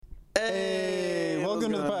Hey,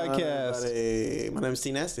 welcome to the podcast. Everybody? My name's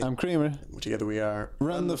T Nasty. I'm Creamer. Together we are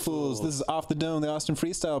Run the Fools. This is Off the Dome, the Austin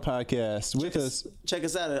Freestyle Podcast. Check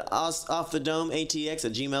us out at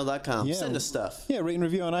offthedomeatx@gmail.com. Yeah. Send us stuff. Yeah, rate and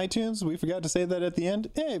review on iTunes. We forgot to say that at the end.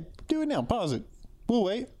 Hey, do it now. Pause it. We'll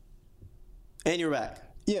wait. And you're back.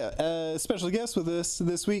 Yeah, special guest with us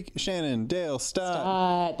this week, Shannon Dale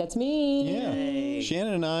Stott. That's me. Yeah. Hey.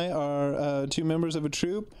 Shannon and I are two members of a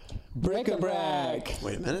troupe, Bric-a-Brac.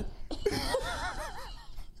 Wait a minute.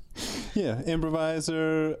 Yeah,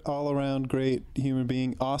 improviser, all-around great human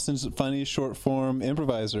being. Austin's funniest short form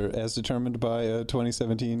improviser, as determined by a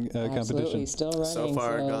 2017 Absolutely, competition. still running. So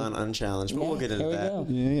far gone unchallenged, but Yeah, we'll get into here we that. go.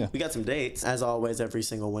 Yeah. We got some dates. As always, every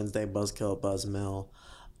single Wednesday, Buzzkill, Buzzmill,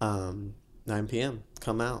 9 p.m.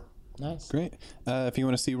 Come out. Nice. Great. If you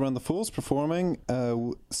want to see Run the Fools performing,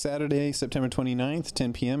 Saturday, September 29th,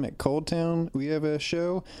 10 p.m. at Cold Town, we have a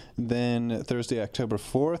show. Then Thursday, October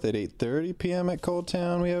 4th at 8:30 p.m. at Cold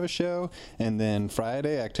Town, we have a show. And then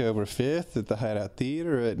Friday, October 5th at the Hideout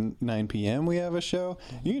Theater at 9 p.m. we have a show.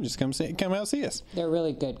 You can just come out see us. They're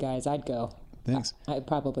really good, guys. I'd go. Thanks. I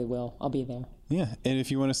probably will. I'll be there. Yeah, and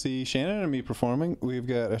if you want to see Shannon and me performing, we've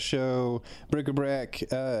got a show, Bric-a-Brac,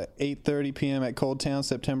 8:30 p.m. at Cold Town,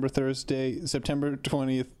 September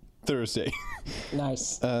 20th, Thursday.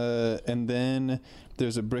 Nice. And then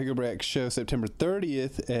there's a Bric-a-Brac show September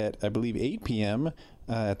 30th at, I believe, 8 p.m.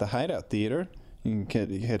 At the Hideout Theater. You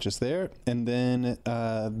can catch us there. And then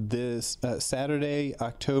this Saturday,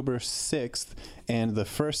 October 6th, and the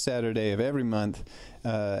first Saturday of every month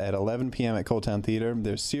at 11 p.m. at Cold Town Theater,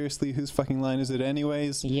 there's Seriously, Whose Fucking Line Is It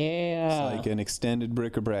Anyways? Yeah. It's like an extended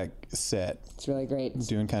Bric-a-Brac set. It's really great.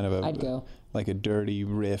 Doing kind of I'd go. like a dirty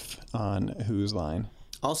riff on Whose Line.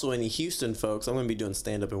 Also, any Houston folks, I'm going to be doing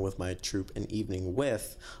stand-up and with my troupe an evening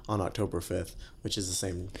with on October 5th, which is the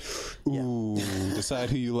same. Yeah. Ooh, decide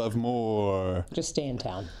who you love more. Just stay in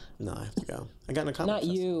town. No, I have to go. I got in a comedy Not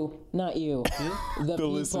festival. you. Not you. The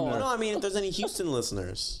people. listener. No, I mean, if there's any Houston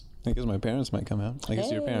listeners. I guess my parents might come out. I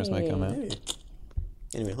guess your parents might come out. Maybe.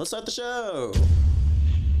 Anyway, let's start the show.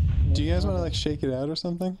 Do you guys want to like shake it out or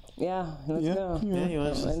something? Yeah, let's Yeah? go. Yeah, you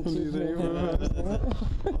want to... 1, 2, 3, 4, 1.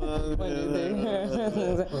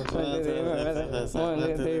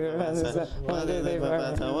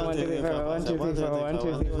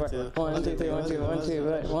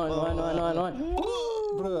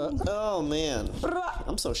 Oh, man.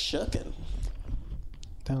 I'm so shooken.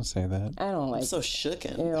 Don't say that. I don't like I'm so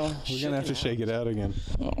shooken. Ew. We're gonna have to shake it out again.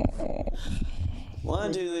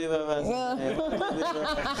 1, 2, 3, 4, 5,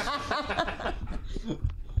 6.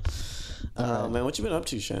 Oh man, what you been up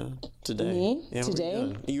to, Shannon? Today? Me? Yeah, what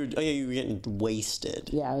Today? you doing? You were getting wasted.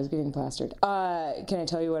 Yeah, I was getting plastered. Can I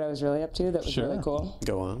tell you what I was really up to that was Sure. really cool?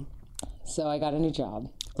 Go on. So I got a new job.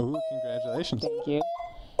 Ooh, congratulations. Thank you.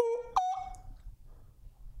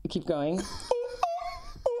 Keep going.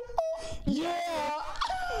 Yeah!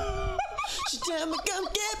 She tell me come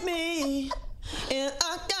get me, and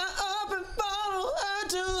I got up and followed her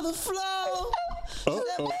to the floor. She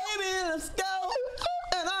said, baby, let's go.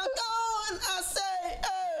 And I go and I say, oh,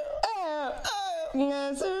 oh,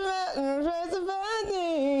 That's a bad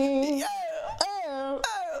thing. yeah,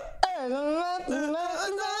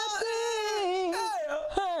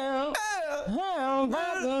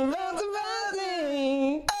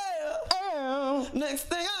 oh, next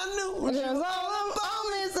thing I knew, she was all up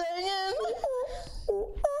on me singing.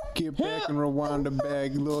 Get back and rewind the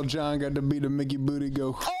bag. Little John got to beat a Mickey Booty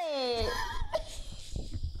go.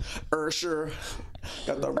 Ursher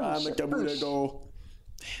got the rhyme, make a booty go.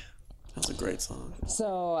 That's a great song.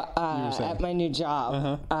 So saying. at my new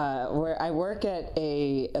job, where I work at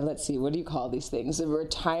a, let's see, what do you call these things? A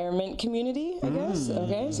retirement community, I guess.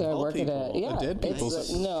 Okay, so I Old work at a, people. yeah. Dead it's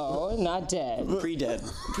people's. no, not dead. Pre-dead.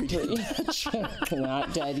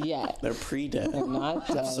 Not dead yet. They're pre-dead. Not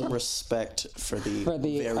dead. Some respect for the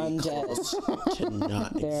very undead. close to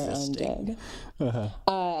not They're existing. undead.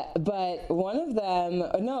 But one of them,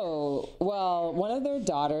 one of their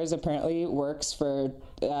daughters apparently works for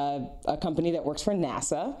a company that works for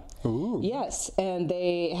NASA. Ooh. Yes, and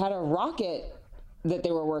they had a rocket that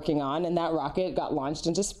they were working on, and that rocket got launched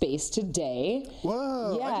into space today.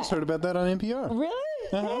 Whoa, I Yeah. just heard about that on NPR. Really?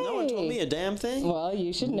 No one told me Hey. a damn thing. Well,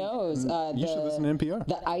 you should know. You should listen to NPR.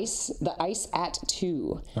 The ICE at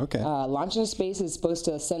 2. Okay. Launch into space is supposed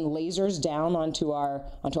to send lasers down onto our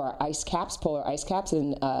ice caps, polar ice caps,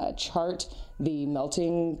 and chart the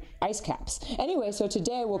melting ice caps. Anyway, so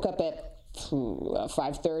today I woke up at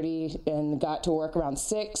 5:30 and got to work around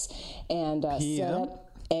 6 and set up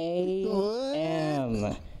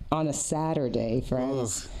a.m. on a Saturday,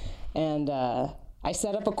 friends. And I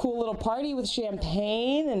set up a cool little party with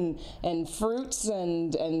champagne and fruits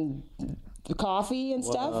and coffee and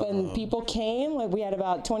stuff, and people came. Like, we had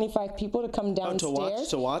about 25 people to come downstairs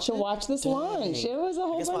to watch this launch. It was a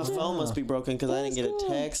whole I guess my bunch phone must be broken because I didn't get cool. a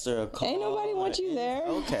text or a call. Ain't nobody want you there.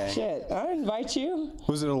 Okay. Shit, I invite you.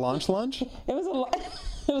 Was it a launch?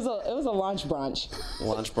 It was a launch brunch.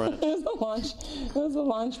 Lunch brunch. It was a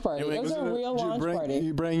launch party. It was a real launch party.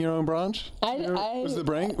 You bring your own brunch? Was the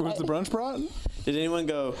brunch brought? Did anyone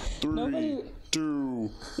go 3, Nobody- 2,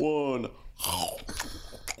 1?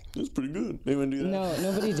 That's pretty good. Anyone do that? No,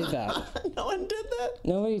 nobody did that. No one did that.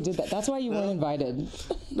 Nobody did that. That's why you weren't invited.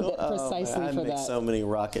 Precisely I for make that. so many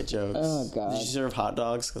rocket jokes. Oh, God. Did you serve hot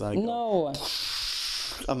dogs? Because I go, No,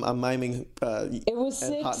 I'm miming it was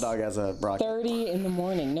a hot dog as a rocket. 6:30 in the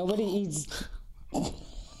morning. Nobody eats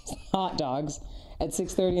hot dogs at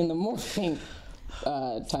 6:30 in the morning.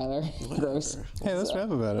 Tyler, gross. Hey, let's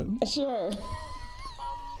rap about it. Sure.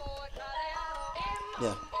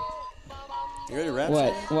 Yeah. You ready to rap?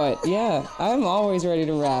 What? Yeah, I'm always ready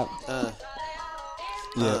to rap.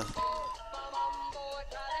 Yeah.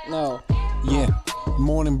 No. Yeah.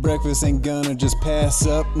 Morning breakfast ain't gonna just pass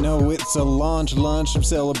up. No, it's a lunch. I'm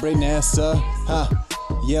celebrating NASA.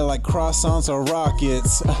 Yeah, like croissants or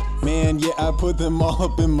rockets. Man, yeah, I put them all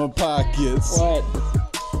up in my pockets. What?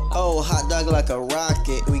 Oh, hot dog like a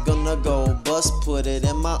rocket. We gonna go bust, put it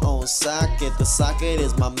in my own socket. The socket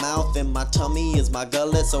is my mouth and my tummy is my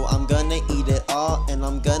gullet. So I'm gonna eat it all and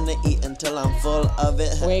I'm gonna eat until I'm full of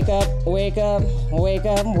it. Wake up, wake up, wake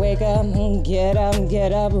up, wake up. Get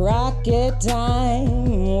up, rocket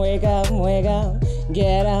time. Wake up, wake up,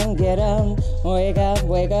 get up,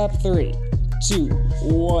 wake up. 3, 2,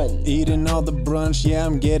 1. Eating all the brunch, yeah,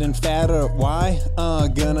 I'm getting fatter. Why?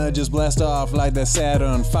 Gonna just blast off like that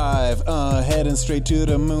Saturn V. Heading straight to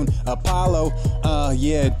the moon. Apollo,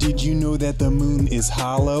 yeah, did you know that the moon is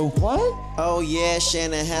hollow? What? Oh yeah,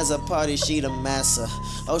 Shannon has a party, she the massa.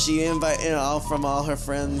 Oh, she inviting all from all her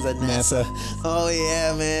friends at NASA. Oh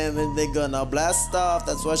yeah, man, and they gonna blast off.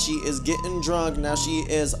 That's why she is getting drunk. Now she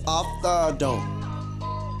is off the dome.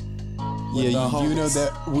 Yeah, you know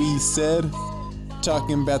that we said,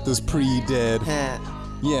 talking about those pre-dead.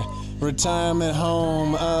 Yeah, retirement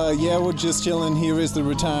home. Yeah, we're just chilling here is the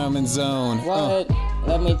retirement zone. What?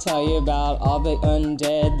 Let me tell you about all the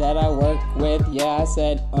undead that I work with. Yeah, I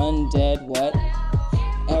said undead. What?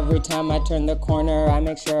 Every time I turn the corner, I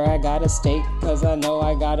make sure I got a stake, cause I know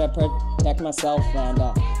I gotta protect myself. And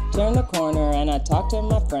I turn the corner and I talk to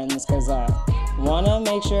my friends, cause I wanna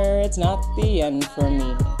make sure it's not the end for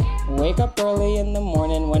me. Wake up early in the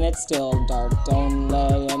morning when it's still dark. Don't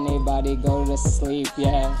let anybody go to sleep,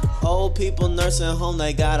 yeah. Old people nursing home,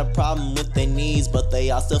 they got a problem with their knees, but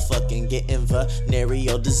they all still fucking getting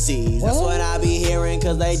venereal disease. That's what I be hearing,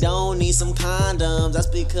 cause they don't need some condoms. That's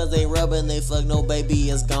because they rub and they fuck, no baby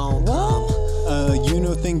is gon' come. You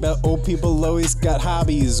know thing about old people always got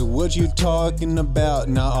hobbies. What you talking about?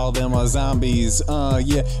 Not all them are zombies.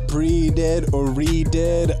 Yeah, pre-dead or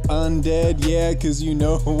re-dead, undead, yeah, cause you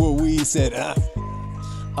know what we said.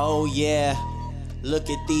 Oh yeah, look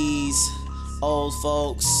at these old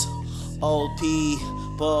folks, old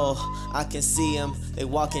people. I can see them, they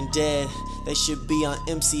walking dead. They should be on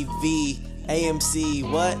MCV, AMC,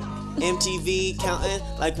 what? MTV counting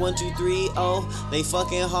like 1, 2, 3, oh, they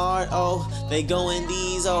fucking hard, oh, they go in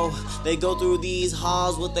these, oh, they go through these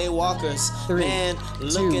halls with they walkers. 3, man,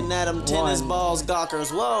 looking 2, at them tennis 1. balls, gawkers,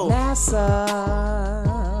 whoa. NASA,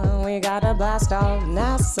 we gotta blast off.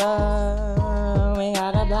 NASA, we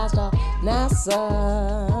gotta blast off.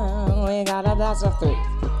 NASA, we gotta blast off. 3,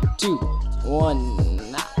 2, 1.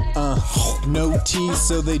 No tea,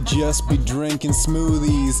 so they just be drinking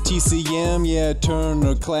smoothies. TCM, yeah,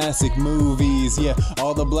 Turner Classic Movies. Yeah,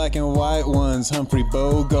 all the black and white ones. Humphrey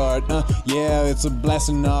Bogart. Yeah, it's a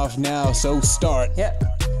blasting off now, so start. Yeah.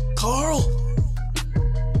 Carl,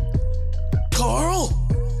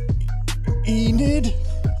 Enid,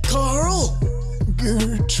 Carl,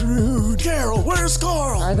 Gertrude, Carol, where's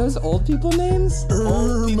Carl? Are those old people names?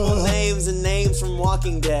 Old people Irma. names and names from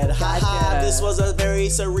Walking Dead. Haha, Gotcha. this was a very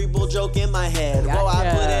cerebral joke in my head. Well, I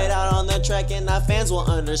Gotcha. put it out on the track and our fans will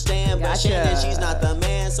understand. But Gotcha. Shannon, she's not the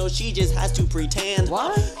man, so she just has to pretend.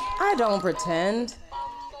 What? I don't pretend.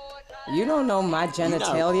 You don't know my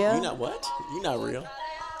genitalia. You not what? You not real.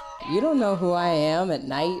 You don't know who I am at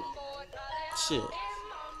night. Shit.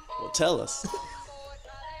 Well, tell us.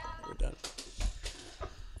 We're done.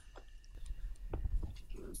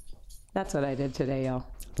 That's what I did today, y'all.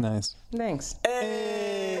 Nice. Thanks.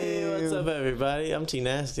 Hey, What's up, everybody? I'm T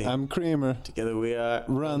Nasty. I'm Creamer. Together we are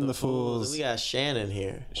Run the Fools. We got Shannon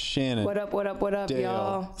here. Shannon. What up, Dale.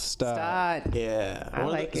 y'all? Stott. Yeah. I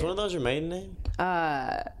like Is it. one of those your maiden name?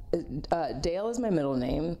 Dale is my middle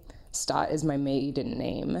name. Stott is my maiden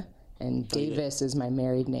name. And Davis is my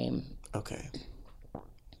married name. Okay.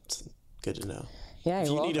 It's good to know. Yeah,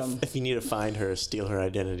 you're welcome. If you need to find her, steal her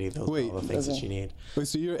identity, those are all the things that you need. Wait,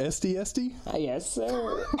 so you're SD? Yes,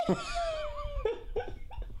 sir.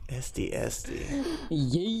 SD.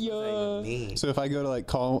 Yeah. Mean. So if I go to like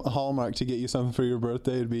call Hallmark to get you something for your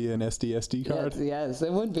birthday, it'd be an SD card? Yes,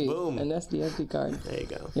 it would be. Boom. An SD card. There you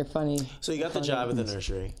go. You're funny. So you got the job at the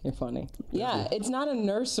nursery. You're funny. Yeah, it's not a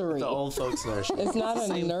nursery. The old folks nursery. It's not a Same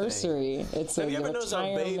thing. nursery. It's a Have you ever noticed how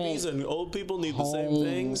retirement babies and old people need the same home.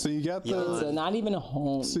 things? So you got the It's not even a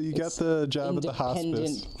home. So you got the job at the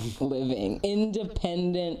hospice. Independent living.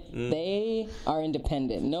 Independent. They are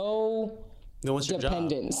independent. No No, what's your job?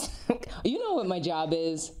 dependence. You know what my job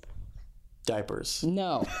is? Diapers.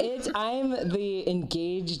 No, I'm the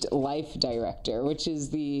engaged life director, which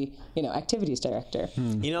is the activities director.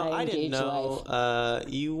 You know, I didn't engage know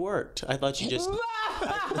you worked. I thought you just.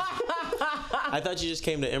 I thought you just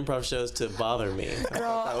came to improv shows to bother me. I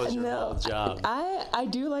thought that was your whole job. I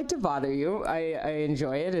do like to bother you. I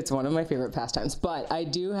enjoy it. It's one of my favorite pastimes. But I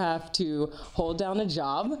do have to hold down a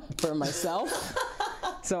job for myself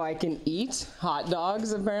so I can eat hot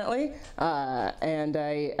dogs, apparently. And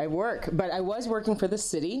I work. But I was working for the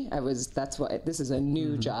city. This is a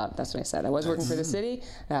new job. That's what I said. I was working for the city.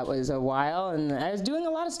 That was a while. And I was doing a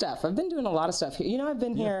lot of stuff. I've been doing a lot of stuff. I've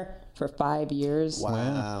been here for 5 years.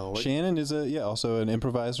 Wow. Shannon is also an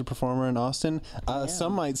improviser performer in Austin.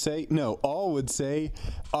 Some might say, no, all would say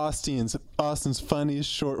Austin's funniest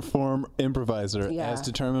short form improviser, as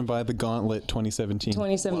determined by the Gauntlet 2017.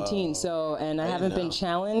 2017. Whoa. So, and I haven't been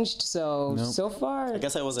challenged. So far, I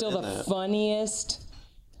guess I wasn't still in the that. funniest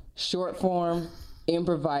short form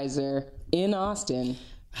improviser in Austin.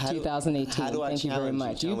 2018. how do I Thank you very challenge you?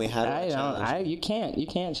 much. Tell me, how do I challenge You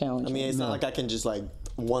can't challenge. I mean, it's not like I can just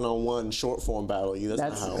one-on-one short form battle you. That's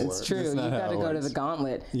not how it works. It's true. That's You not how got to it go to works. the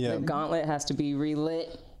gauntlet. Yeah. The gauntlet has to be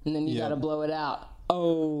relit, and then you Yeah. got to blow it out.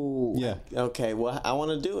 Oh. Yeah. Okay, well, I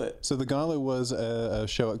want to do it. So the Gauntlet was a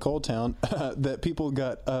show at Cold Town that people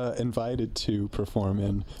got invited to perform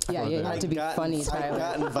in. Yeah, for you their- had to be funny, I Tyler.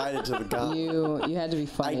 got invited to the gauntlet. You had to be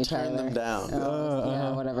funny, I turned Tyler. them down.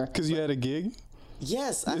 Yeah, whatever. Because you had a gig?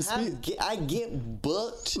 Yes, I get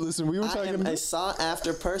booked. Listen, we were I talking. am a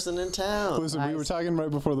sought-after person in town. Listen, we were talking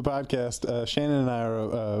right before the podcast. Shannon and I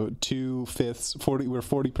are 2/5, 40. We're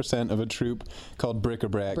 40% of a troupe called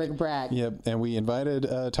Bric-a-Brac. Bric-a-Brac. Yep, and we invited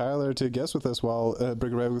Tyler to guest with us while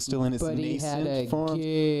Bric-a-Brac was still in its But he nascent had a form.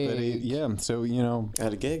 gig. But so I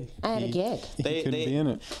had a gig. I had a gig. he couldn't be in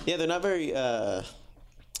it. Yeah, they're not very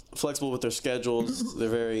flexible with their schedules. They're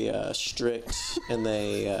very strict, and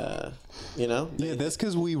they, Yeah, that's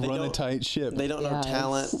because we run a don't- tight ship. they don't know Yeah,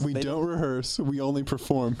 talent. We don't rehearse. We only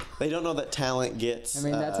perform. They don't know that talent gets. I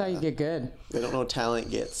mean, that's how you get good. They don't know talent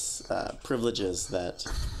gets privileges that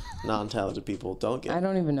non-talented people don't get. I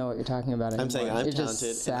don't even know what you're talking about anymore. I'm saying I'm You're just talented,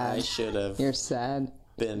 and sad. I should have You're sad.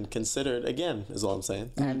 been considered again. Is all I'm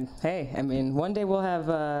saying. And hey, I mean, one day we'll have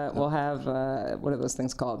what are those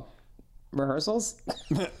things called? Rehearsals?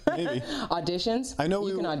 Maybe. Auditions? I know you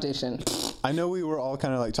we can were- audition. I know we were all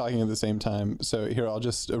kind of like talking at the same time, so here I'll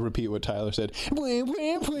just repeat what Tyler said.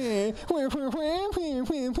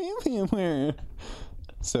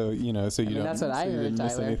 So you don't. that's what I so you heard, didn't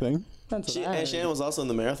miss Tyler. anything. That's what I And heard. Shannon was also in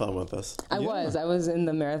the marathon with us. I was in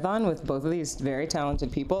the marathon with both of these very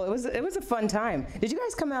talented people. It was a fun time. Did you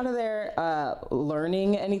guys come out of there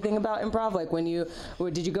learning anything about improv? Like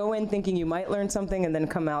did you go in thinking you might learn something and then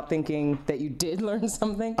come out thinking that you did learn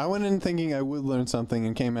something? I went in thinking I would learn something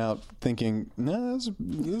and came out thinking, no,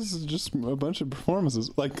 this is just a bunch of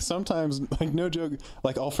performances. Like sometimes, like no joke,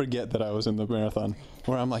 like I'll forget that I was in the marathon,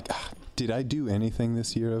 where I'm like, did I do anything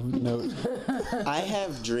this year of note? I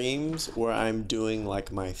have dreams where I'm doing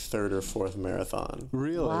like my 3rd or 4th marathon.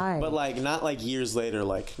 Really? Why? But like not like years later,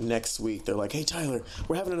 like next week, they're like, "Hey Tyler,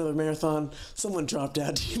 we're having another marathon. Someone dropped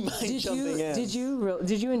out. Do you mind jumping in?" Did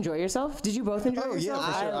you enjoy yourself? Did you both enjoy Oh yeah, yourself?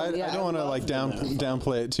 for sure. I don't want to like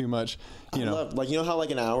downplay it too much. You know. Like how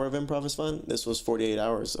like an hour of improv is fun. This was 48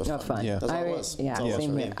 hours of fun. Yeah. That's all it was. Yeah, That's all it was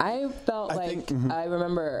same for here. me. I felt I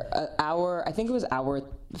remember I think it was hour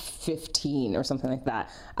 15 or something like that.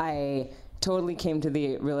 I totally came to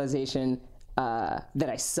the realization that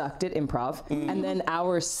I sucked at improv. And then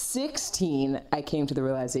hour 16, I came to the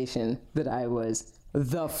realization that I was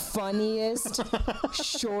the funniest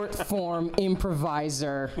short form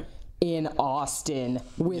improviser in Austin,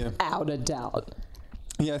 without a doubt.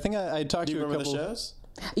 Yeah, I think I talked Do you to a remember couple. the shows?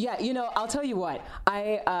 Yeah, I'll tell you what.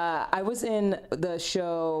 I was in the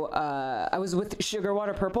show. I was with Sugar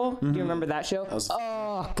Water Purple. Do you remember that show?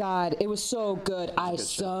 Oh God, it was so good. I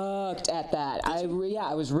sucked at that. I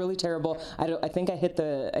was really terrible. I think I hit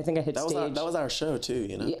stage. That was our show too.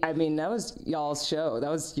 You know. Yeah, I mean, that was y'all's show.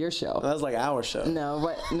 That was your show. That was like our show.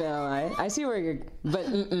 No, I see where you're. But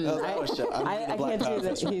was our show. I can't do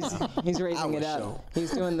that. He's raising it Our up. show.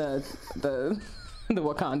 He's doing the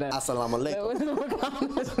Wakanda. Assalamu alaikum. The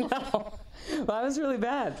Wakanda. No. Well, I was really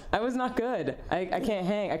bad. I was not good. I can't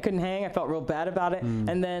hang. I couldn't hang. I felt real bad about it.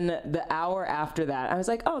 And then the hour after that, I was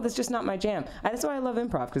like, oh, that's just not my jam. That's why I love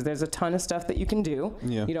improv, because there's a ton of stuff that you can do.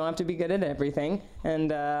 Yeah. You don't have to be good at everything.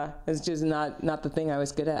 And it's just not the thing I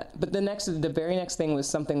was good at. But the very next thing was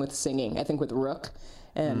something with singing, I think with Rook.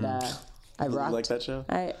 And I rocked. You like that show?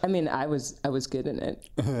 I mean, I was good in it,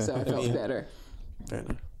 so I felt better. Fair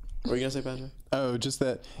enough. What were you gonna say, Patrick? Oh, just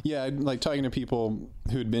that. Yeah, like talking to people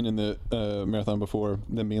who had been in the marathon before,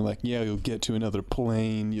 them being like, "Yeah, you'll get to another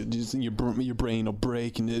plane. Your brain will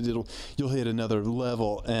break, and you'll hit another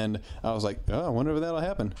level." And I was like, "Oh, I wonder if that'll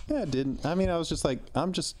happen." Yeah, it didn't. I mean, I was just like,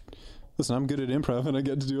 listen, I'm good at improv, and I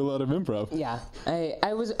get to do a lot of improv. Yeah,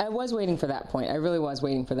 I was waiting for that point. I really was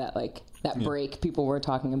waiting for that break. People were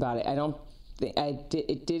talking about it. I don't think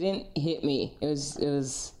it didn't hit me.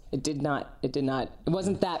 It did not. It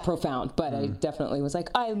wasn't that profound, but I definitely was like,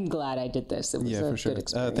 I'm glad I did this. It was a for sure. good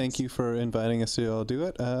experience. Thank you for inviting us to all do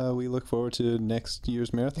it. We look forward to next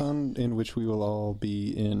year's marathon, in which we will all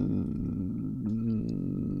be in,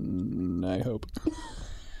 I hope.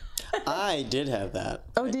 I did have that.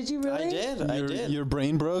 Oh, did you really? I did. Your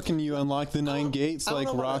brain broke and you unlocked the 9 gates I don't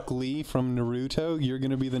like know Rock Lee from Naruto. You're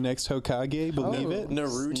going to be the next Hokage, believe it?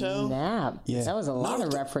 Naruto? Snap. Yeah. That was a lot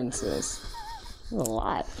of references. That was a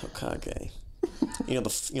lot. Hokage.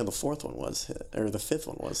 The fourth one was, or the fifth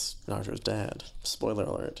one was Naruto's dad. Spoiler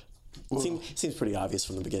alert. Seems pretty obvious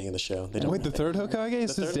from the beginning of the show. Wait, the third Hokage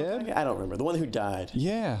is his dad? Hokage? I don't remember. The one who died.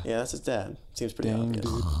 Yeah. Yeah, that's his dad. Seems pretty Dang, obvious.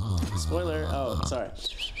 dude. Spoiler. Oh, sorry.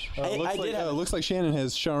 It looks like Shannon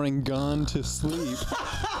has Sharingan to sleep.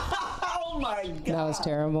 Oh my god. That was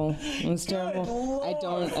terrible. It was terrible. I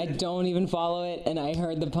don't even follow it, and I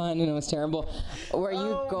heard the pun, and it was terrible. Were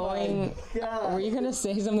you going? Were you gonna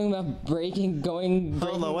say something about breaking?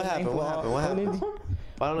 Hold on. What happened?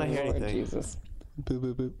 Why don't I hear anything? Jesus. Boop,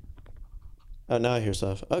 boop, boop. Oh, now I hear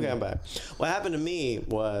stuff. Okay, I'm back. What happened to me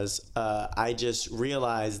was I just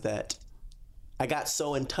realized that I got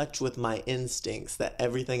so in touch with my instincts that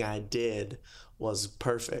everything I did was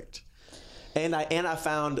perfect. And I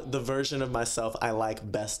found the version of myself I like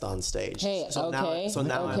best on stage. Hey, that's something.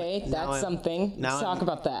 Talk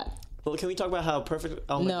about that. Well, can we talk about how perfect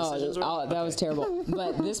all my decisions were? That was terrible.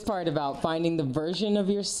 But this part about finding the version of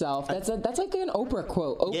yourself, that's like an Oprah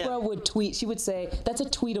quote. Oprah would tweet. She would say, that's a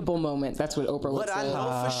tweetable moment. That's what Oprah would say. What I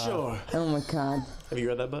know for sure. Oh, my God. Have you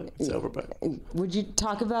read that book? It's an Oprah book. Would you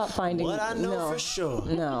talk about finding... What I know for sure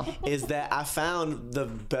is that I found the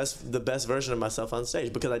best version of myself on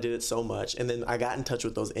stage because I did it so much. And then I got in touch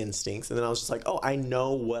with those instincts. And then I was just like, oh, I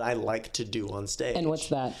know what I like to do on stage. And what's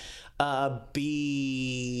that?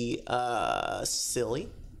 Be silly.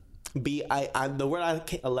 The word I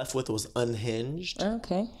left with was unhinged.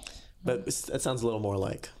 Okay. But that sounds a little more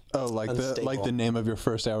like like the name of your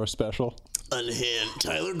first hour special. Unhinged.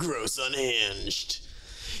 Tyler Gross, Unhinged.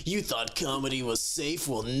 You thought comedy was safe?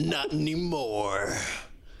 Well, not anymore.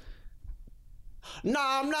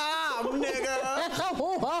 Nom nom, nigga.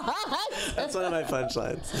 What? That's one of my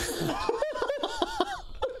punchlines.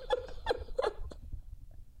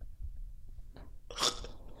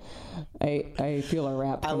 I feel a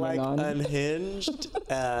rap coming on. I like Unhinged,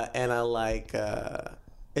 and I like.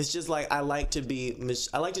 It's just like I like to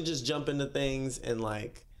just jump into things and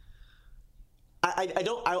like.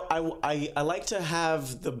 I like to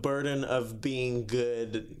have the burden of being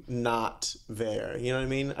good not there. You know what I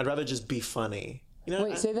mean? I'd rather just be funny. You know?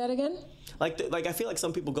 Wait, say that again? Like I feel like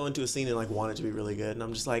some people go into a scene and like want it to be really good, and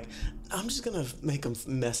I'm just like, I'm just gonna make a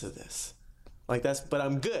mess of this. Like but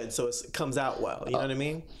I'm good, so it comes out well. You know what I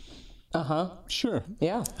mean? Sure.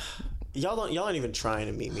 Yeah. Y'all aren't even trying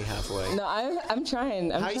to meet me halfway. No, I'm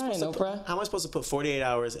trying. I'm trying, Oprah. How am I supposed to put 48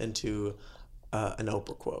 hours into an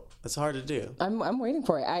Oprah quote? That's hard to do. I'm waiting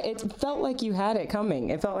for it. It felt like you had it coming.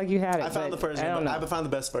 It felt like you had it. I found the version. I found the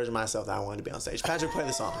best version of myself that I wanted to be on stage. Patrick, play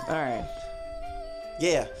the song. All right.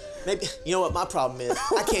 Yeah, maybe. You know what my problem is?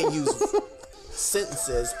 I can't use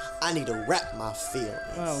sentences. I need to wrap my feelings.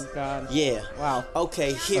 Oh God. Yeah. Wow.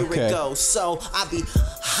 Okay, here it goes. So I be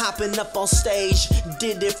Hopping up on stage,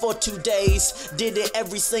 did it for 2 days. Did it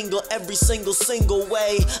every single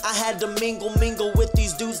way. I had to mingle with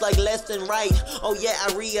these dudes like left and right. Oh yeah,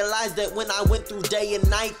 I realized that when I went through day and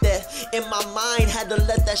night, that in my mind had to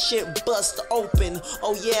let that shit bust open.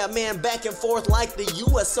 Oh yeah, man, back and forth like the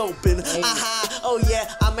US Open. Aha, oh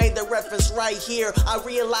yeah, I made the reference right here. I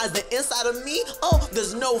realized that inside of me, oh,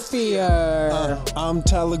 there's no fear. I'm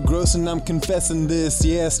Tyler Gross and I'm confessing this.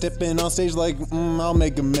 Yeah, stepping on stage like, I'll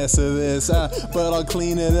make a mess of this. But I'll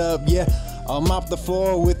clean it up, yeah. I'll mop the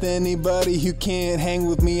floor with anybody who can't hang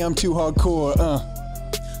with me. I'm too hardcore,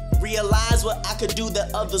 Realize what I could do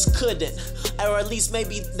that others couldn't. Or at least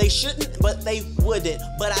maybe they shouldn't, but they wouldn't.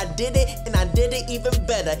 But I did it, and I did it even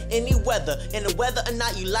better. Any weather, and whether or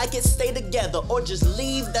not you like it, stay together. Or just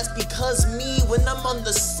leave, that's because me, when I'm on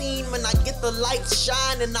the scene, when I get the lights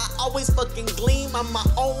shine, and I always fucking gleam, I'm my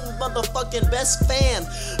own motherfucking best fan.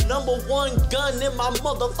 #1 gun in my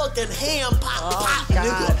motherfucking hand. Pop, pop,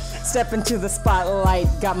 nigga. Step into the spotlight,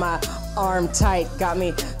 got my arm tight, got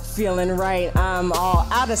me feeling right. I'm all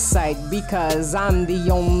out of sight because I'm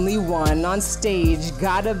the only one on stage.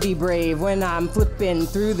 Gotta be brave when I'm flipping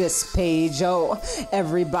through this page. Oh,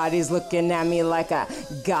 everybody's looking at me like I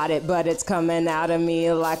got it, but it's coming out of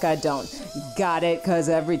me like I don't got it. Cause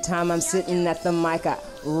every time I'm sitting at the mic, I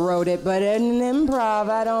wrote it, but in improv,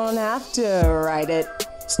 I don't have to write it.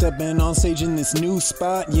 Stepping on stage in this new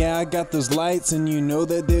spot, yeah, I got those lights and you know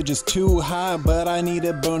that they're just too high, but I need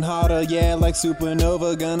to burn harder, yeah, like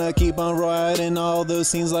supernova, gonna keep on riding all those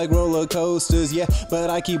scenes like roller coasters, yeah, but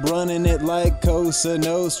I keep running it like Cosa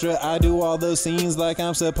Nostra. I do all those scenes like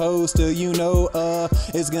I'm supposed to, you know,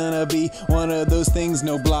 it's gonna be one of those things,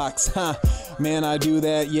 no blocks, huh, man, I do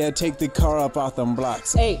that, yeah, take the car up off them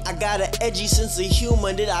blocks. Hey, I got an edgy sense of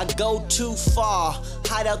humor, did I go too far?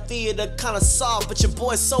 Hideout Theater kinda soft, but your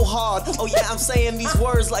boy's so hard. Oh yeah, I'm saying these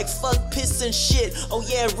words like fuck, piss, and shit. Oh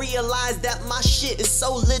yeah, realize that my shit is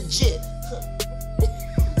so legit.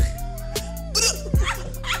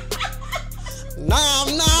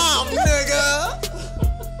 Nom nom, nigga.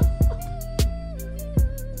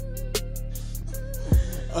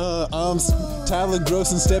 I'm Tyler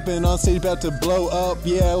Gross and stepping on stage about to blow up,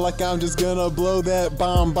 yeah, like I'm just gonna blow that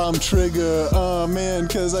bomb trigger, man,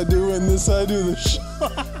 cause I do the show.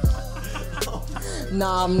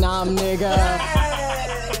 Nom nom, nigga.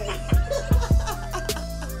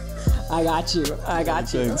 I got you.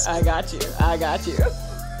 Thanks. I got you.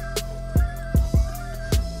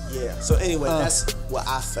 Yeah, so anyway, that's what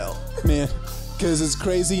I felt. Man, cause it's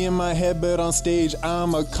crazy in my head, but on stage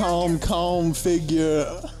I'm a calm figure.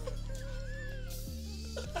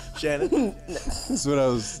 Shannon? This is what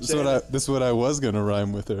I was gonna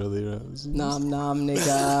rhyme with earlier. Nom nom,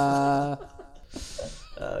 nigga.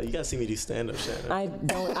 You gotta see me do stand-up, Shannon.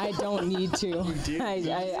 I don't need to.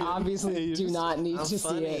 I obviously do not need to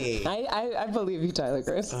funny. see it. I believe you, Tyler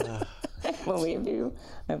Gross. I believe you.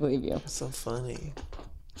 So funny.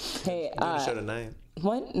 Hey, I'm doing a show tonight.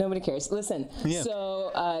 What? Nobody cares. Listen. Yeah.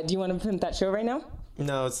 So, do you want to print that show right now?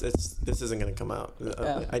 No, this isn't gonna come out.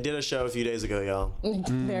 I did a show a few days ago, y'all.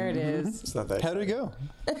 There it is. It's not that. How'd it go?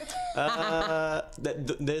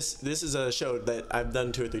 This is a show that I've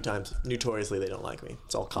done 2 or 3 times. Notoriously, they don't like me.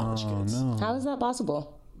 It's all college kids. No. How is that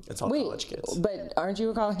possible? It's all college kids. But aren't you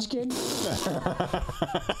a college kid?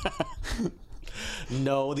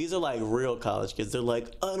 No, these are like real college kids. They're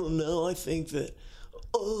like, I don't know. I think that.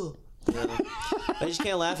 You know? They just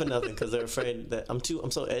can't laugh at nothing because they're afraid that I'm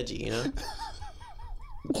so edgy. You know.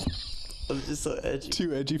 I'm just so edgy.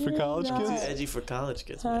 Too edgy for college Too kids? edgy for college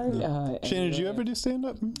kids, man. Shannon, did you ever do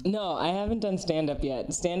stand-up? No, I haven't done stand-up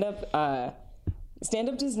yet. Stand-up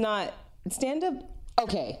does not... Stand-up...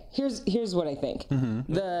 Okay, here's what I think.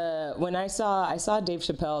 When I saw Dave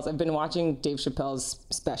Chappelle's... I've been watching Dave Chappelle's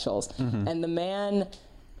specials, and the man...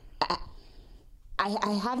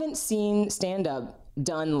 I haven't seen stand-up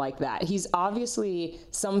done like that. He's obviously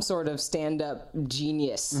some sort of stand-up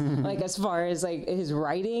genius, like as far as like his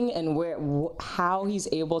writing and how he's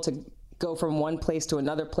able to go from one place to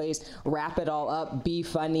another place, wrap it all up, be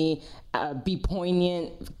funny, be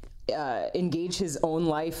poignant, engage his own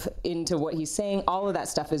life into what he's saying. All of that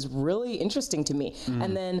stuff is really interesting to me.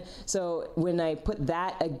 And then so when I put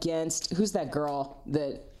that against who's that girl?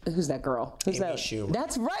 Amy Schumer.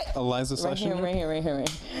 That's right. Eliza Schlesinger? Right here.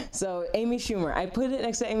 So Amy Schumer. I put it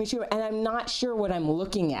next to Amy Schumer, and I'm not sure what I'm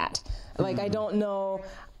looking at. Like I don't know.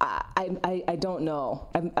 I don't know.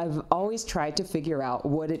 I've always tried to figure out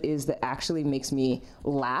what it is that actually makes me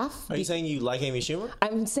laugh. Are you saying you like Amy Schumer?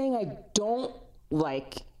 I'm saying I don't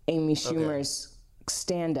like Amy Schumer's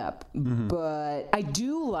stand-up, but I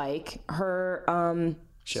do like her.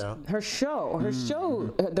 show. Her show,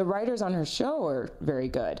 the writers on her show are very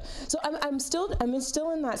good. So I'm still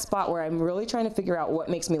in that spot where I'm really trying to figure out what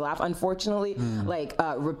makes me laugh. Unfortunately,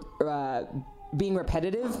 being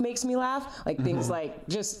repetitive makes me laugh. Like things like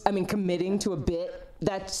committing to a bit.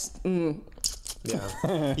 That's.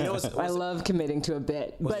 Yeah, you know I love committing to a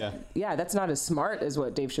bit, but that's not as smart as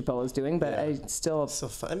what Dave Chappelle is doing. But I still so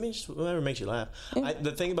fun. I mean, just whatever makes you laugh.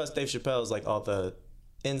 The thing about Dave Chappelle is like all the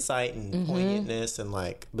insight and poignantness and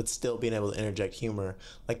but still being able to interject humor.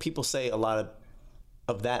 Like people say a lot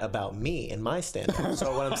of that about me and my stand-up.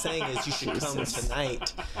 So what I'm saying is you should come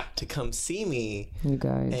tonight to come see me. You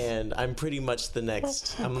guys. And I'm pretty much the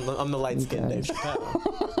next. I'm the light-skinned Dave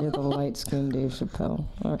Chappelle. You're the light-skinned Dave Chappelle.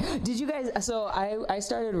 All right. Did you guys? So I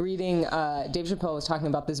started reading. Dave Chappelle was talking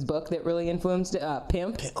about this book that really influenced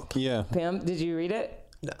Pimp. Yeah. Pimp. Did you read it?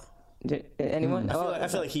 No. Did anyone? I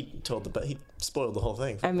feel like he spoiled the whole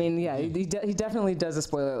thing. I mean, yeah, he definitely does a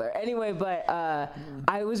spoiler alert. Anyway, but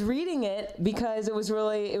I was reading it because it was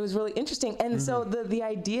really interesting, and so the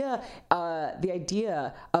idea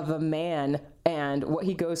of a man and what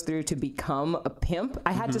he goes through to become a pimp,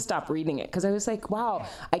 I had to stop reading it because I was like, wow,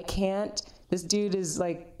 I can't. This dude is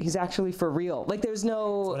like, he's actually for real. Like, there's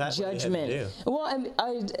no judgment.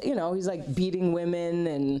 Well, he's like beating women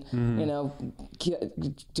and,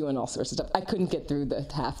 doing all sorts of stuff. I couldn't get through the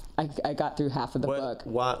half. I got through half of the book.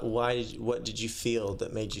 What did you feel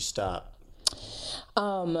that made you stop?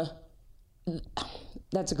 That's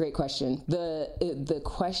a great question. The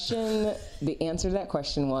answer to that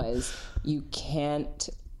question was, you can't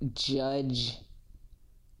judge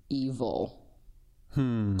evil.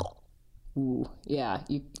 Ooh, yeah.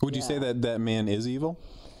 Would you say that man is evil?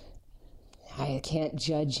 I can't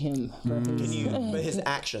judge him for but his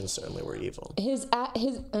actions certainly were evil. You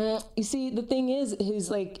see, the thing is, he's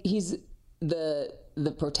the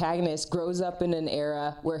protagonist grows up in an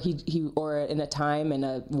era where or in a time in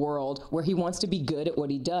a world where he wants to be good at what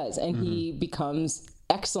he does, and he becomes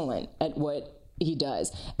excellent at what he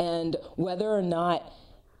does. And whether or not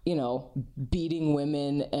beating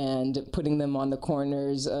women and putting them on the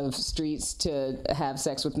corners of streets to have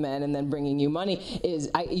sex with men and then bringing you money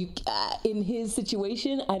in his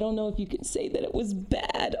situation, I don't know if you can say that it was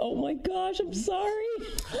bad. Oh my gosh, I'm sorry.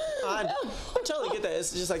 I totally get that.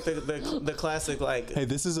 It's just like the classic, like, hey,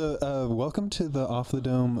 this is a welcome to the Off the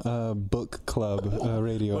Dome book club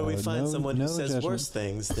radio, where we find someone who says judgment. Worse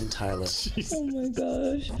things than Tyler. Oh my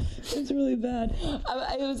gosh, it's really bad.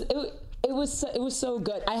 It was so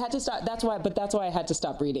good. I had to stop. That's why I had to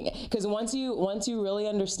stop reading it, because once you really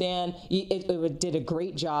understand, it did a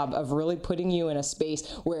great job of really putting you in a space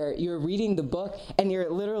where you're reading the book and you're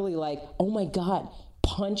literally like, oh my God,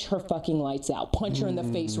 punch her fucking lights out, punch her in the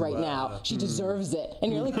face right now. She deserves it.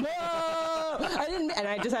 And you're like, no. And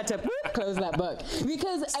I just had to close that book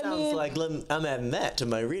because sounds like I'm adding that to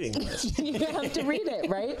my reading list. You have to read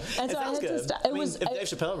it, right? And so I had to stop. If Dave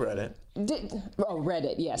Chappelle read it. Read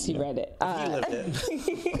it. Yes, he read it. He lived it.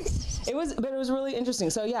 It was really interesting.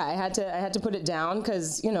 So yeah, I had to put it down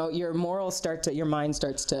because your morals your mind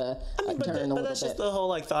starts to turn a little bit. But that's just the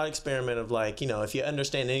whole thought experiment of if you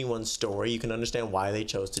understand anyone's story, you can understand why they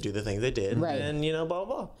chose to do the things they did, right? And blah blah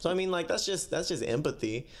blah. So I mean, that's just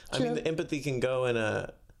empathy. True. I mean, the empathy can go in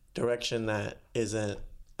a direction that isn't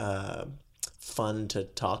fun to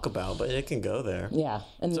talk about, but it can go there. Yeah.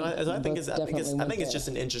 And so I think it's just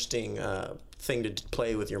an interesting thing to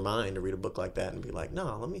play with your mind, to read a book like that and be like,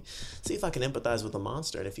 no, let me see if I can empathize with a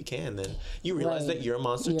monster. And if you can, then you realize that you're a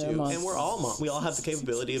monster too. And we're all we all have the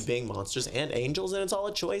capability of being monsters and angels, and it's all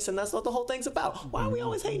a choice, and that's what the whole thing's about. Why are we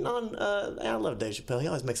always hating on I love Dave Chappelle. He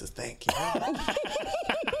always makes us think.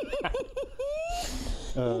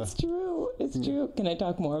 It's true. It's true. Can I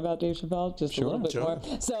talk more about Dave Chappelle? Just a little bit more.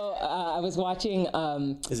 So I was watching.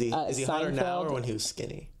 Is he hotter now or when he was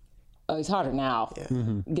skinny? Oh, he's hotter now. Yeah.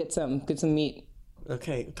 Mm-hmm. Get some meat.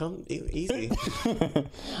 Okay, come easy.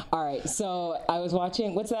 All right. So I was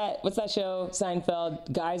watching. What's that show?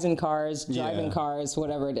 Seinfeld. Guys in cars, driving cars,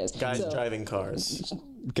 whatever it is. Guys driving cars.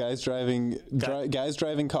 Guys driving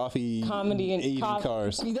coffee. Comedy and eating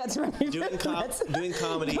cars. That's right. Doing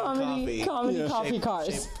comedy coffee. Comedy, coffee cars.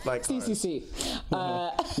 Shaped like cars. CCC.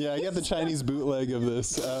 Yeah, I got the Chinese bootleg of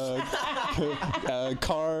this.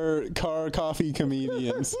 Car coffee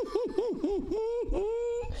comedians.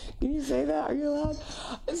 Can you say that? Are you allowed?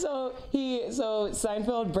 So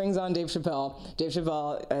Seinfeld brings on Dave Chappelle. Dave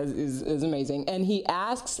Chappelle is amazing, and he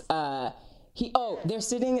asks. They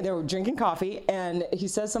were drinking coffee, and he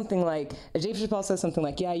says something like, Dave Chappelle says something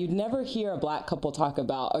like, yeah, you'd never hear a black couple talk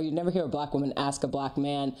about, or you'd never hear a black woman ask a black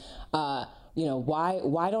man,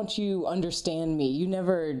 why don't you understand me?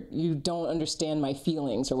 You don't understand my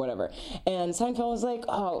feelings or whatever. And Seinfeld was like,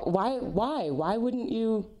 oh, why wouldn't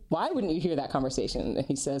you hear that conversation? And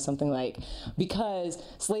he says something like, because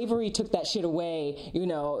slavery took that shit away,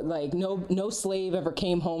 like no slave ever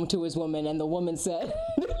came home to his woman, and the woman said,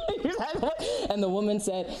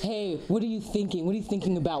 hey, what are you thinking? What are you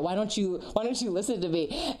thinking about? Why don't you listen to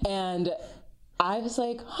me? And I was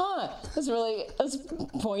like, that's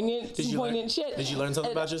poignant, shit. Did you learn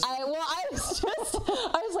something about yourself? I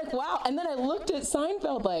was like, wow. And then I looked at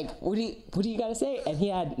Seinfeld like, what do you got to say? And he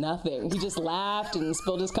had nothing. He just laughed and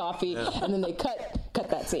spilled his coffee, and then they cut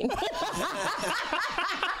that scene.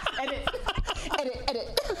 Edit.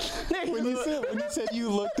 When you said you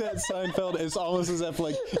looked at Seinfeld, it's almost as if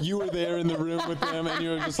like you were there in the room with them and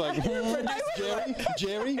you were just like,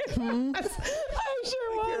 Jerry? I'm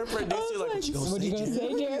sure was. You're a producer, like, what you gonna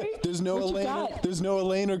say, Jerry? There's no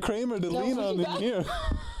Elaine or Kramer to lean on in here.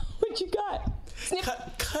 What you got? Snip.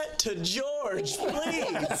 Cut to George,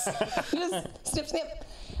 please. Just snip.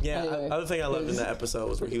 Yeah, Anyway, other thing I loved in that episode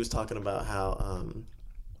was where he was talking about how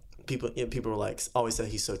people were like always say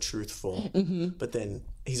he's so truthful, but then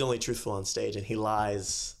he's only truthful on stage and he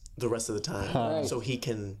lies the rest of the time, Right. so he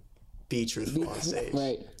can be truthful on stage.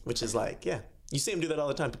 Right. Which is like, yeah. You see him do that all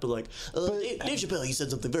the time. People are like, Dave Chappelle, you said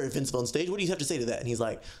something very offensive on stage. What do you have to say to that? And he's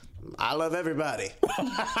like, I love everybody.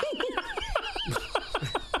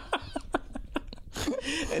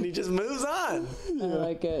 And he just moves on. I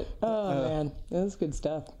like it. Oh, man. That's good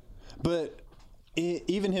stuff. But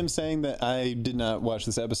even him saying that, I did not watch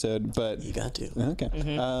this episode, but You got to. okay.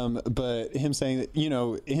 But him saying that,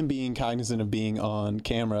 him being cognizant of being on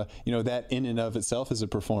camera, that in and of itself is a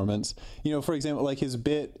performance. For example, like his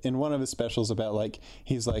bit in one of his specials about like,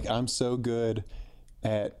 he's like, I'm so good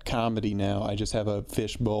at comedy now. I just have a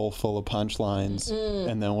fish bowl full of punchlines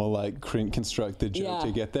and then we'll like construct the joke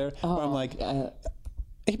to get there. But I'm like,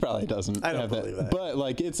 he probably doesn't I don't have believe that. But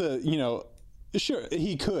like, it's sure,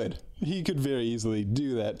 he could very easily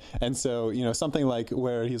do that. And so, something like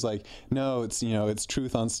where he's like, no, it's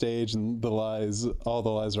truth on stage and all the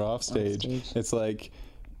lies are off stage. It's like,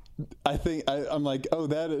 I think I'm like, oh,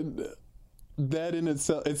 that in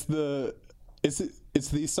itself, it's the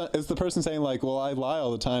person saying like, well, I lie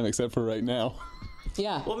all the time except for right now.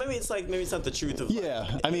 Yeah. Well, maybe it's not the truth of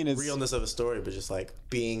I mean, it's realness of a story, but just like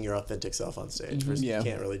being your authentic self on stage. Versus you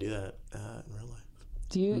can't really do that in real life.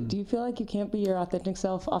 Do you feel like you can't be your authentic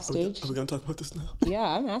self off stage? Are we going to talk about this now? Yeah,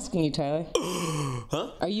 I'm asking you, Tyler.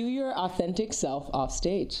 Huh? Are you your authentic self off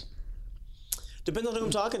stage? Depends on who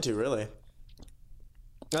I'm talking to, really.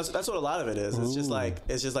 That's what a lot of it is. It's just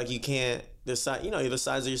like you can't decide. The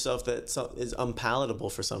sides of yourself that is unpalatable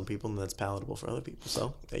for some people, and that's palatable for other people.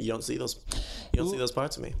 So you don't see those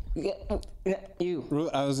parts of me. You.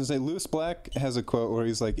 I was gonna say, Lewis Black has a quote where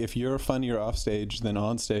he's like, "If you're funnier off stage than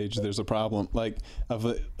on stage, there's a problem. Like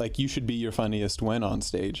you should be your funniest when on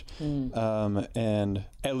stage." And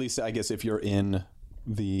at least I guess if you're in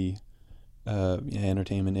the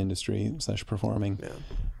entertainment industry / performing,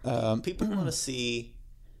 People want to see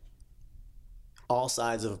all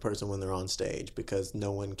sides of a person when they're on stage because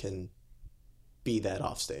no one can be that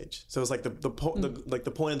off stage. So it's like the point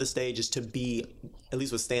of the stage is to be, at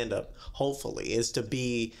least with stand up, hopefully, is to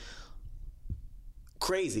be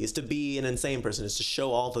crazy, is to be an insane person, is to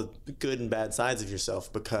show all the good and bad sides of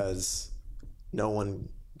yourself because no one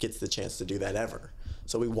gets the chance to do that ever.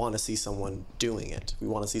 So we want to see someone doing it. We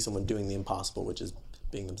want to see someone doing the impossible, which is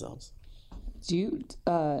being themselves. Do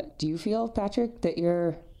you feel, Patrick, that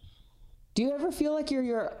do you ever feel like you're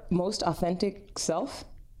your most authentic self?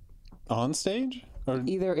 On stage? Or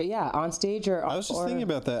Either, on stage or... I was just thinking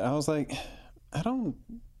about that. I was like, I don't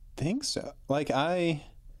think so. Like back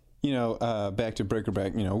to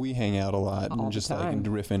Brick-a-Brack, we hang out a lot and just like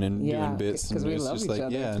riffing and doing bits. Because we love each other.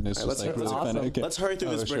 Yeah, and it's just like really awesome. funny. Okay. Let's hurry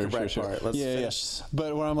through this Brick-a-Brack part. Let's finish. Yeah.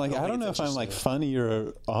 But where I'm like, I don't know if I'm like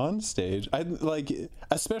funnier on stage. I like,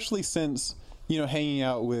 especially since... hanging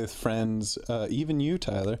out with friends, even you,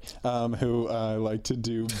 Tyler, who like to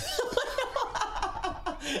do. What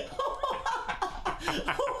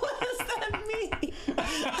does that mean?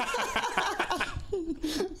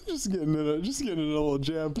 just getting a little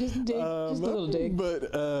jab. Just a little dig.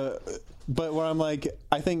 But where I'm like,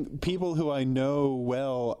 I think people who I know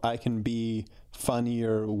well, I can be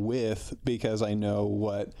funnier with because I know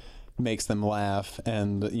what makes them laugh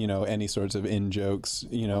and any sorts of in jokes,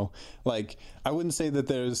 like I wouldn't say that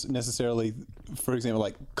there's necessarily, for example,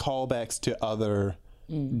 like callbacks to other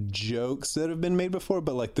jokes that have been made before,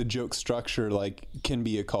 but like the joke structure like can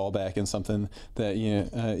be a callback and something that you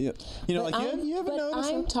know like you haven't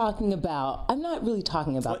noticed. I'm not really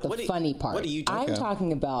talking about the funny part. What are you I'm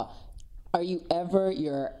talking about, are you ever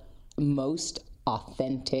your most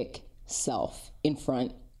authentic self in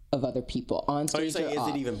front of other people on stage? Are you saying, is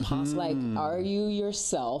it even possible? Like, are you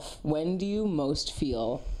yourself? When do you most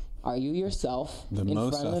feel, are you yourself in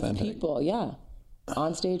most front authentic. of people? Yeah.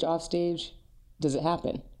 On stage, off stage, does it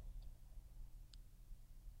happen?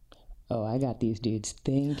 Oh, I got these dudes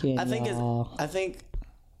thinking. I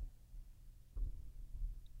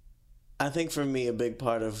think for me, a big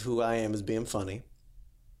part of who I am is being funny.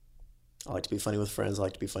 I like to be funny with friends. I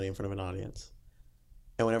like to be funny in front of an audience.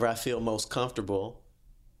 And whenever I feel most comfortable,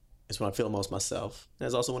 it's when I feel most myself. And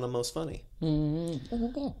it's also when I'm most funny.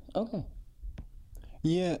 Mm-hmm. Okay.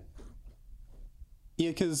 Yeah,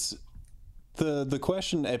 because the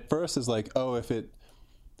question at first is like, oh, if it,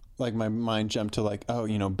 like my mind jumped to like, oh,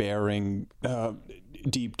 you know, bearing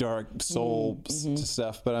deep dark soul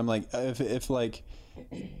stuff, but I'm like, if like,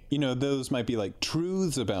 you know, those might be like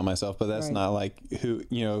truths about myself, but that's not like who,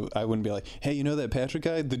 you know, I wouldn't be like, hey, you know that Patrick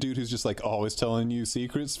guy, the dude who's just like always telling you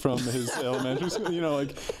secrets from his elementary school, you know,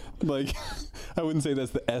 like I wouldn't say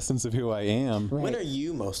that's the essence of who I am. Right. When are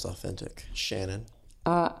you most authentic, Shannon?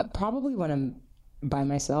 Probably when I'm by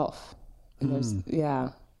myself. And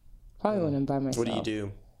probably when I'm by myself. What do you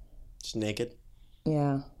do? Just naked?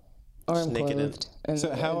 Yeah. Or I'm naked clothed. And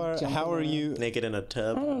So how are you Naked in a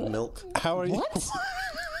tub of milk? how are you What?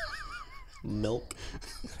 Milk?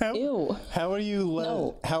 Ew. how are you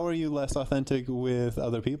less authentic with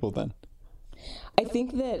other people then? I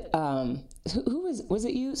think that who was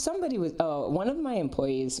it you? Somebody was. Oh, one of my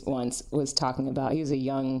employees once was talking about. He was a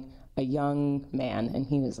young man, and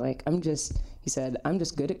he was like, He said, I'm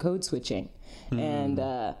just good at code switching, and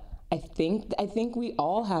I think we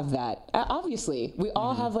all have that. Obviously, we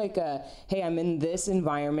all have like hey, I'm in this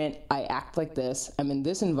environment, I act like this. I'm in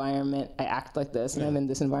this environment, I act like this, and I'm in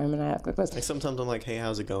this environment, I act like this. Like sometimes I'm like, hey,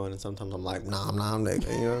 how's it going? And sometimes I'm like, nah, I'm naked.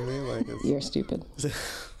 You know what I mean? Like it's... You're stupid.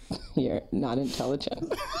 You're not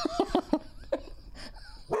intelligent.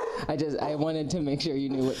 I wanted to make sure you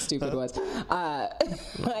knew what stupid was. I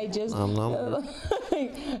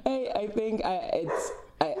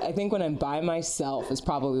think when I'm by myself is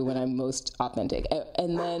probably when I'm most authentic.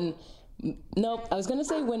 And then, nope, I was going to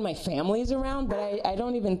say when my family's around, but I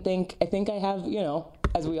don't even think, I think I have, you know,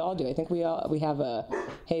 as we all do, I think we have a,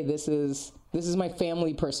 hey, this is my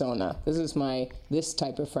family persona. This is my this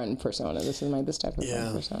type of friend persona. This is my this type of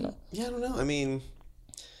friend persona. Yeah, I don't know. I mean,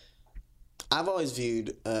 I've always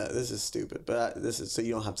viewed, this is stupid, but this is, so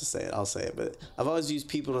you don't have to say it, I'll say it, but I've always used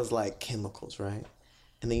people as like chemicals, right?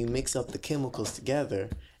 And then you mix up the chemicals together,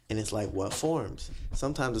 and it's like what forms?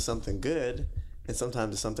 Sometimes it's something good, and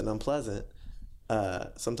sometimes it's something unpleasant.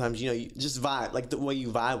 Sometimes, you know, you just vibe, like the way you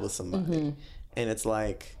vibe with somebody. And it's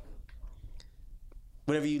like,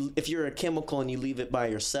 if you're a chemical and you leave it by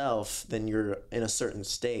yourself, then you're in a certain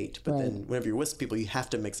state. But then whenever you're with people, you have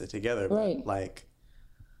to mix it together. Right. But like,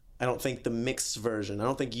 I don't think the mixed version, I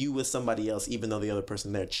don't think you with somebody else, even though the other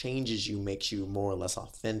person there changes you, makes you more or less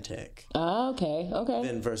authentic. Okay.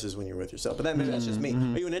 Than versus when you're with yourself. But that's just me.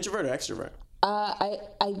 Are you an introvert or extrovert? I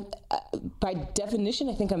by definition,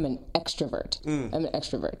 I think I'm an extrovert. I'm an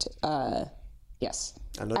extrovert. Yes.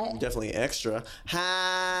 I know you're definitely extra.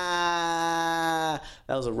 Ha!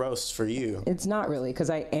 That was a roast for you. It's not really, because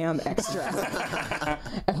I am extra.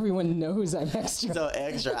 Everyone knows I'm extra. So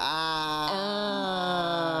extra.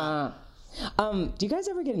 Do you guys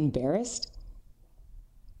ever get embarrassed?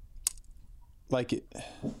 Like it.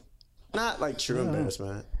 Not like true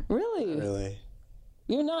embarrassment. Really? Not really.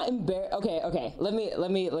 You're not embarrassed. Okay. Let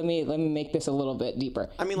me make this a little bit deeper.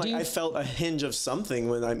 I mean, like I felt a hinge of something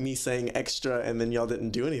when me saying extra, and then y'all didn't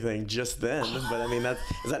do anything just then. But I mean, is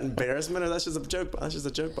that embarrassment, or that's just a joke? That's just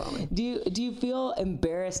a joke bombing. Do you feel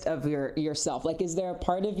embarrassed of yourself? Like, is there a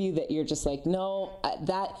part of you that you're just like, no,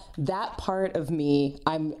 that part of me,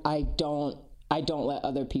 I don't let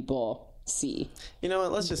other people see. You know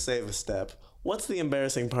what? Let's just save a step. What's the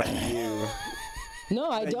embarrassing part of you? No,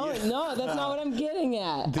 I don't. No, that's not what I'm getting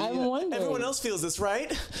at. I'm wondering. Everyone else feels this, right?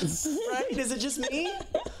 Right? Is it just me?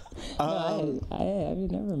 No, I've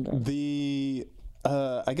never embarrassed.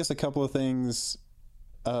 I guess a couple of things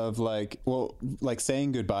of like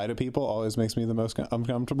saying goodbye to people always makes me the most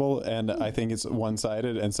uncomfortable, and I think it's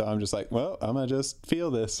one-sided, and so I'm just like, well, I'm gonna just feel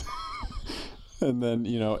this. And then,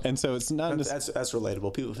 and so it's not That's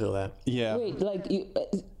relatable. People feel that. yeah. Wait, like, you,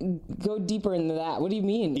 go deeper into that. What do you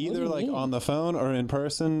mean? Either like on the phone or in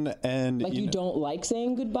person, and Like you don't like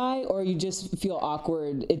saying goodbye, or you just feel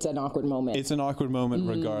awkward. It's an awkward moment. it's an awkward moment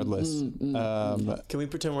regardless. Can we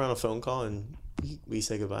pretend we're on a phone call and we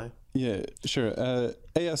say goodbye? Yeah, sure.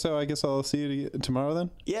 Yeah, so I guess I'll see you tomorrow then.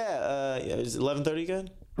 Yeah. Is 11:30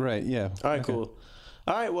 good? Right. Yeah. All right. Okay. Cool.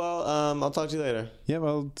 All right. Well, I'll talk to you later. Yeah.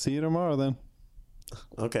 Well, see you tomorrow then.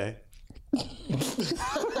 Okay.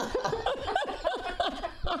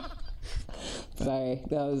 Sorry,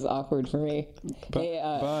 that was awkward for me. Hey,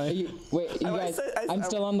 bye. You guys. I'm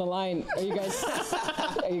still on the line. Are you guys?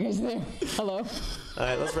 Are you guys there? Hello. All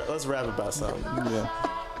right. Let's rap about something. Yeah.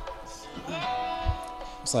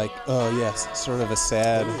 It's like, oh yes, sort of a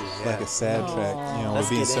sad, like a sad track. We're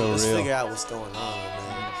being so Let's real. figure out what's going on,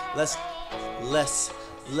 man. Let's.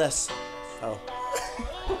 Oh.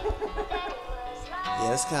 Yeah,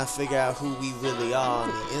 let's kind of figure out who we really are on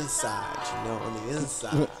the inside. On the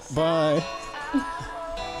inside. Bye.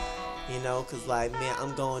 Cause like, man,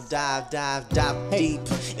 I'm gonna dive deep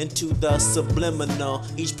into the subliminal.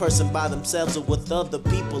 Each person by themselves or with other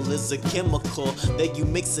people is a chemical. Then you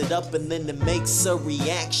mix it up and then it makes a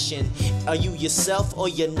reaction. Are you yourself or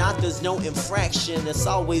you're not? There's no infraction. It's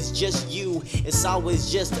always just you. It's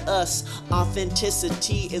always just us.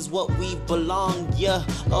 Authenticity is what we belong. Yeah,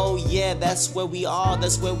 oh yeah, that's where we are.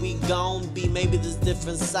 That's where we gon' be. Maybe there's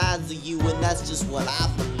different sides of you, and that's just what I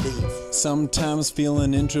believe. Sometimes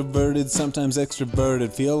feeling introverted, sometimes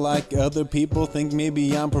extroverted. Feel like other people think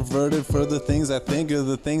maybe I'm perverted for the things I think or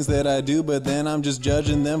the things that I do, but then I'm just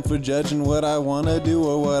judging them for judging what I wanna do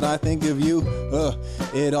or what I think of you.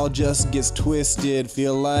 It all just gets twisted.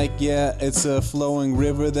 Feel like, yeah, it's a flowing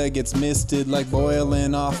river that gets misted, like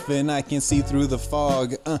boiling off and I can see through the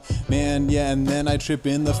fog. Man, yeah, and then I trip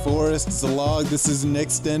in the forest. It's a log. This is an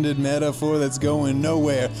extended metaphor that's going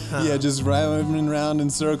nowhere. Yeah, just driving around in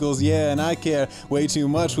circles. Yeah, and I care way too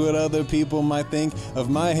much what other people might think of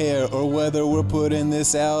my hair or whether we're putting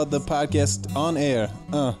this out, the podcast on air.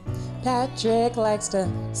 Patrick likes to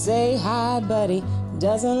say hi, buddy.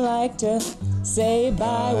 Doesn't like to say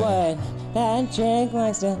bye. What? Patrick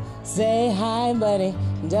likes to say hi, buddy.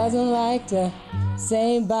 Doesn't like to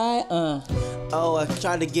say bye. Oh, I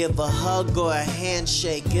try to give a hug or a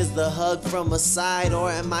handshake. Is the hug from a side or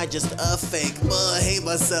am I just a fake? I hate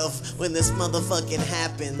myself when this motherfucking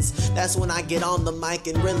happens. That's when I get on the mic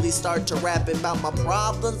and really start to rap about my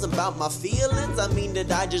problems, about my feelings. I mean, did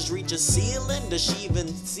I just reach a ceiling? Does she even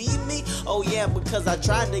see me? Oh yeah, because I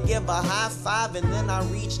tried to give a high five and then I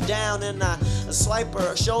reached down and I swipe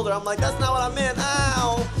her shoulder. I'm like, that's not what I meant.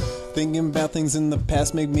 Ow. Thinking about things in the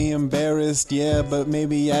past make me embarrassed, yeah, but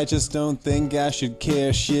maybe I just don't think I should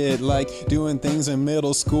care. Shit, like doing things in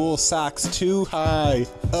middle school, socks too high.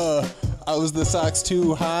 I was the socks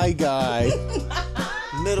too high guy.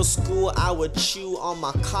 Middle school, I would chew on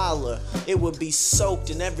my collar. It would be soaked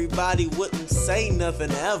and everybody wouldn't say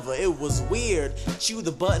nothing ever. It was weird. Chew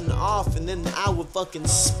the button off and then I would fucking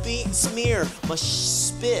smear my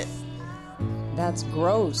spit That's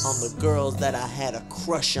gross. on the girls that I had a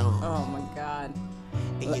crush on. Oh my God.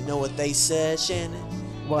 And you know what they said, Shannon?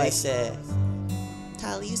 What? They said,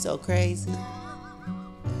 Tyler, you so crazy.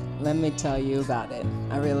 Let me tell you about it.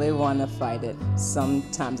 I really want to fight it.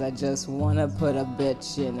 Sometimes I just want to put a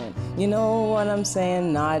bitch in it. You know what I'm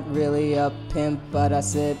saying? Not really a pimp, but I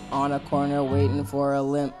sit on a corner waiting for a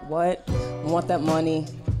limp. What? Want that money?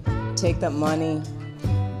 Take that money.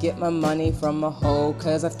 Get my money from a hoe,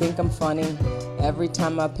 cause I think I'm funny. Every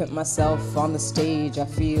time I pimp myself on the stage, I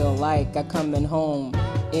feel like I'm coming home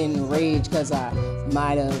in rage, cause I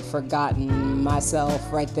might have forgotten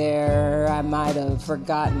myself right there. I might have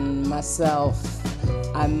forgotten myself.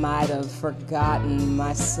 I might have forgotten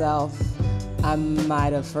myself. I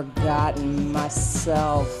might have forgotten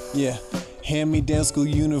myself. Yeah, hand-me-down school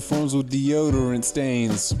uniforms with deodorant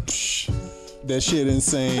stains. Psh, that shit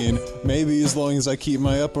insane. Maybe as long as I keep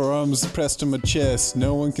my upper arms pressed to my chest,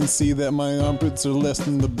 no one can see that my armpits are less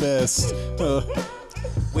than the best.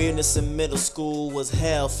 Weirdness in middle school was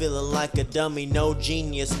hell, feeling like a dummy, no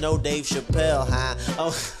genius, no Dave Chappelle, huh?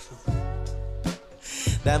 Oh,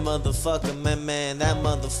 that motherfucker, man, that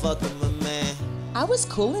motherfucker, man. I was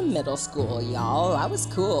cool in middle school, y'all. I was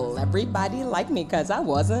cool. Everybody liked me because I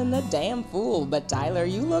wasn't a damn fool. But Tyler,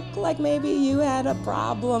 you look like maybe you had a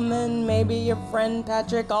problem, and maybe your friend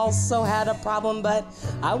Patrick also had a problem. But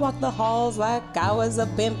I walked the halls like I was a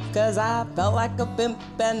pimp because I felt like a pimp,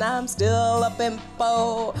 and I'm still a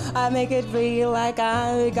pimpo. I make it feel like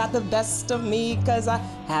I got the best of me because I'm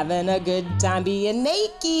having a good time being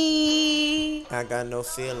naked. I got no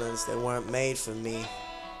feelings. They weren't made for me.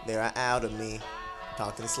 They're out of me.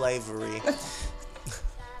 Talking slavery.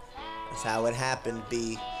 That's how it happened,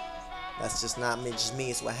 B. That's just not me, just me.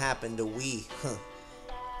 It's what happened to we. Huh.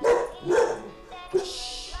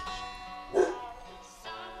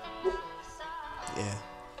 Yeah.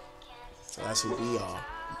 So that's who we are.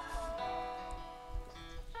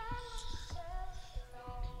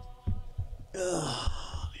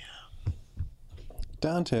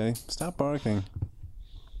 Dante, stop barking.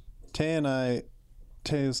 Tay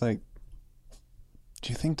was like, do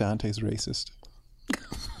you think Dante's racist?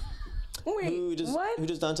 Wait, Who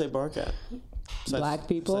does Dante bark at? Black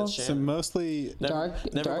people? Besides So Shannon? mostly, Never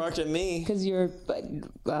barked at me. Because you're,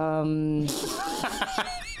 oh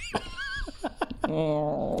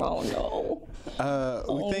no.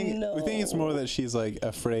 we think it's more that she's like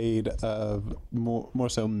afraid of more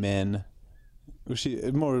so men. She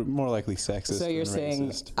more likely sexist. So you're than saying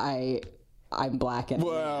racist. I'm black and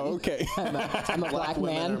Wow. Okay. I'm a black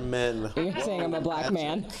Women are man. men. You're saying I'm a black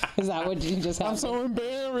man? Is that what you just I'm have? so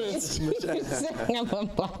embarrassed. You're saying I'm a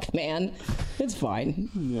black man. It's fine.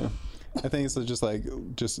 Yeah. I think it's just like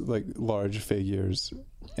large figures.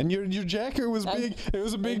 And your jacket was big. It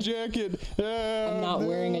was a big jacket. I'm not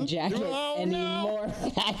wearing a jacket Oh, no. anymore,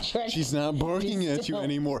 Patrick. She's not barking She's at you still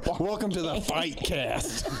anymore. Welcome to the Fight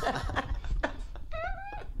Cast.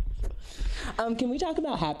 Can we talk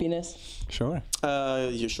about happiness? Sure.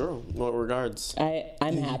 You sure? What regards?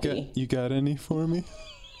 I'm happy. You got any for me?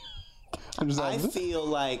 I feel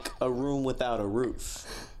like a room without a roof.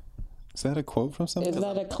 Is that a quote from something? Is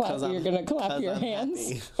that a clap? 'cause You're gonna clap your I'm hands?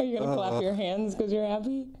 happy. Are you gonna clap your hands because you're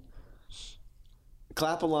happy?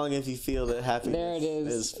 Clap along if you feel that happiness There it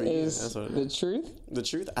is. for you. That's what it the is. truth? The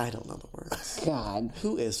truth? I don't know the words. God,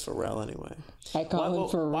 Who is Pharrell anyway? I call him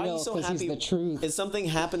for why are you real so because he's happy? the truth. Is something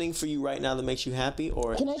happening for you right now that makes you happy,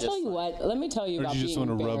 or Can I just tell you what? Let me tell you Or about do you just being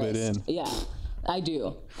wanna rub it embarrassed. in? Yeah, I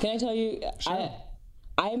do. Can I tell you? Sure.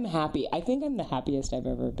 I'm happy. I think I'm the happiest I've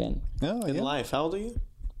ever been. Oh, in yeah. life? How old are you?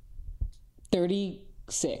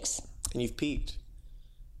 36. And you've peaked.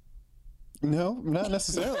 No, not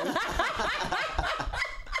necessarily.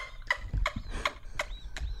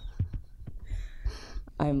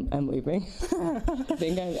 I'm leaving. I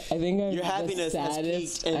think I'm Your happiness the has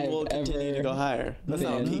saddest peaked and will I've continue to go ever higher. That's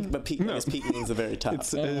not a been. peak, but peak, I guess peak means the very top.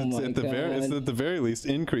 It's, Oh it's my at the very least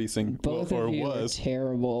increasing. Both or of you was. are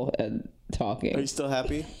terrible at talking. Are you still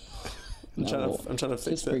happy? I'm trying to fix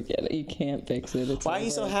Just it. forget it. You can't fix it. It's Why are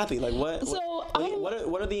you so over. happy? Like what? So,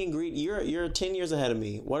 what are the ingredients? You're 10 years ahead of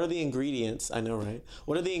me. What are the ingredients? I know, right?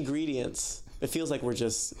 What are the ingredients? It feels like we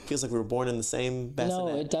were born in the same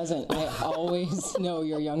bassinet. No, it doesn't. I always know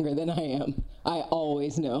you're younger than I am. I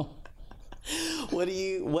always know. What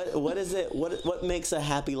is it? What makes a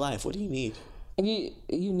happy life? What do you need? You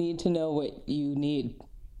need to know what you need.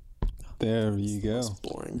 There you go. Most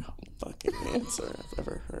boring fucking answer I've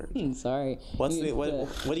ever heard. I'm sorry. What do you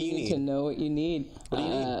need? To know what you need. What do you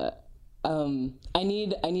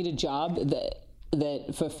need? I need a job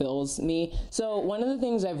that fulfills me. So one of the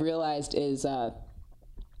things I've realized is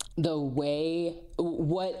the way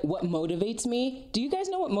what motivates me. Do you guys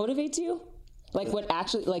know what motivates you? Like what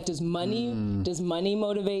actually, like does money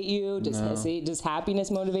motivate you? Does happiness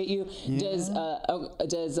motivate you? Yeah. Does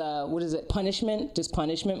what is it? Punishment? Does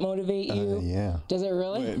punishment motivate you? Yeah. Does it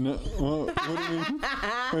really? Wait, no, well, what do you mean?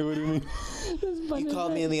 Wait, what do you mean? You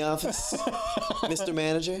called me in the office, Mr.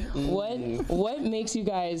 Manager. What makes you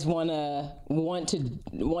guys want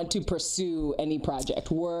to pursue any project,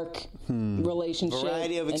 work, relationship,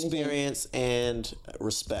 Variety of anything? experience and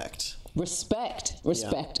respect. Respect.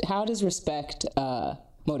 How does respect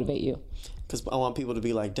motivate you? Because I want people to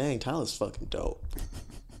be like, "Dang, Tyler's fucking dope."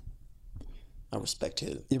 I respect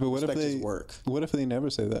his. Yeah, but what if respect they his work? What if they never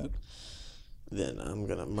say that? Then I'm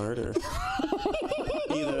gonna murder.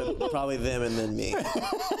 Either probably them and then me.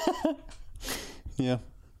 Yeah.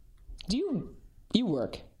 Do you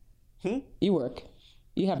work? You work.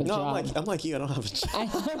 You have a No, job. I'm like you. I don't have a job. I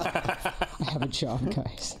have a job,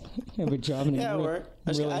 guys. I have a job. And Yeah, I I'm work.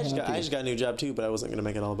 I just got a new job too, but I wasn't gonna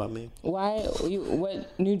make it all about me. Why?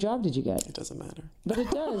 What new job did you get? It doesn't matter. But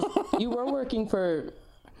it does. You were working for.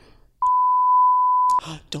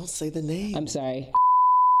 Don't say the name. I'm sorry.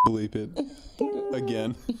 Bleep it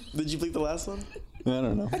again. Did you bleep the last one?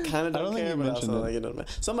 don't know. I kind of I don't don't think care, you but also mentioned it. like it doesn't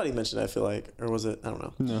matter. Somebody mentioned it, I feel like, or was it? I don't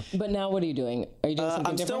know. No. But now what are you doing? Are you doing something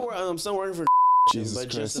I'm different? still working for Jesus but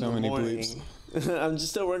Christ, just in so the many morning. bleeps. I'm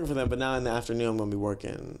just still working for them, but now in the afternoon I'm gonna be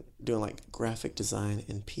working, doing like graphic design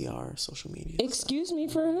and PR, social media. Excuse me,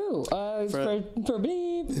 for who? For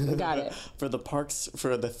bleep. Got it. For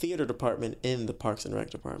the theater department in the Parks and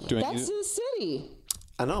Rec department. Do I That's need the city.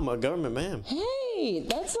 I know, I'm a government man. Hey,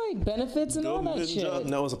 that's like benefits and all that Good shit. job.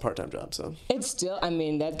 No, it was a part-time job, so. It's still, I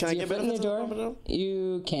mean, that's Can I your get foot in the benefits door. on the job?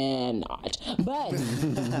 You cannot, but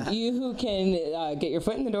you who can get your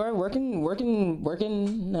foot in the door, working.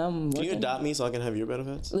 Can you adopt me so I can have your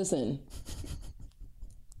benefits? Listen,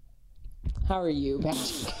 how are you,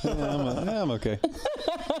 Patrick? I'm okay.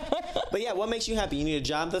 But yeah, what makes you happy? You need a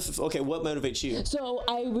job. Okay, what motivates you? So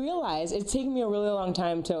I realize it's taken me a really long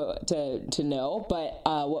time to know, but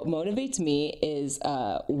what motivates me is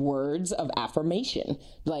words of affirmation,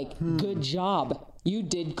 like "good job, you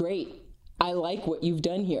did great, I like what you've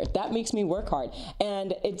done here." That makes me work hard,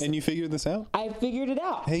 and it's. And you figured this out? I figured it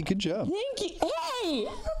out. Hey, good job. Thank you. Hey,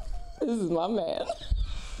 this is my man.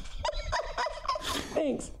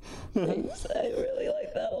 Thanks. I really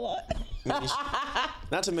like that a lot.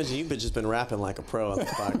 Not to mention, you've just been rapping like a pro on this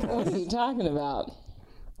podcast. What are you talking about?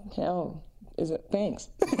 Hell, is it? Thanks.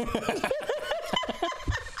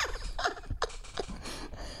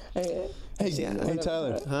 Hey,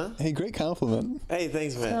 Tyler. Huh? Hey, great compliment. Hey,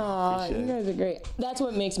 thanks, man. Aw, Appreciate you it. guys are great. That's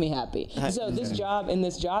what makes me happy. So this new job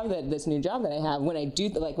that I have, when I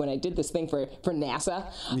did this thing for NASA,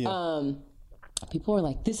 people were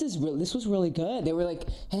like, this was really good. They were like,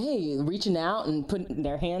 hey, reaching out and putting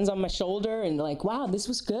their hands on my shoulder and like, wow, this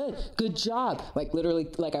was good job. Like literally,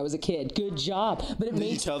 like I was a kid, good job. But it Did you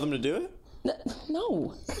made tell them to do it?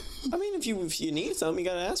 no. I mean, if you need something, you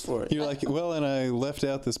gotta ask for it. You're like, well, and I left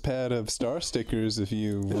out this pad of star stickers if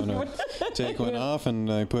you want to take one off,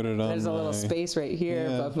 and I put it on. There's a little space right here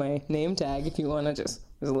Yeah. above my name tag if you want to just.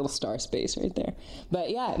 There's a little star space right there. But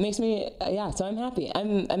yeah, it makes me so I'm happy.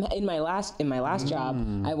 I'm in my last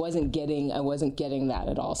job. I wasn't getting that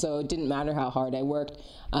at all. So it didn't matter how hard I worked.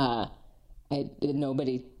 I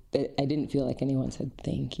didn't feel like anyone said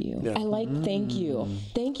thank you. Yeah. I like thank you.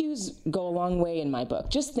 Thank yous go a long way in my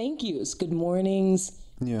book. Just thank yous. Good mornings.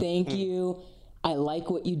 Yeah. Thank you. I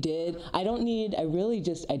like what you did. I don't need a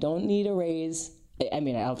raise. I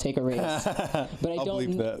mean, I'll take a raise, but I I'll don't,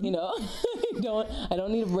 believe that. you know, I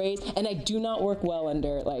don't need a raise, and I do not work well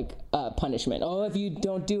under like punishment. Oh, if you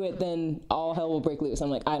don't do it, then all hell will break loose.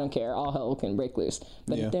 I'm like, I don't care, all hell can break loose.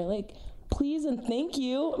 But Yeah. if they're like, please and thank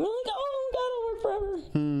you, I'm like, oh God, I'll work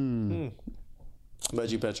forever. How about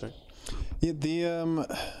you, Patrick? Yeah,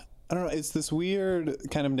 I don't know. It's this weird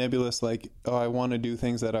kind of nebulous, like, oh, I want to do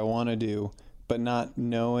things that I want to do, but not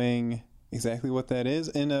knowing exactly what that is.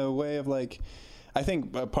 In a way of like, I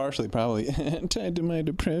think partially probably tied to my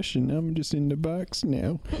depression. I'm just in the box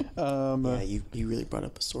now. Yeah, you really brought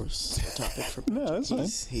up a topic for Patrick. No, that's fine.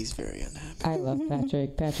 He's very unhappy. I love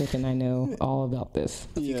Patrick. Patrick and I know all about this.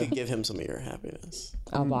 If you Yeah. could give him some of your happiness.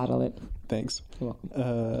 I'll bottle it. Thanks. You're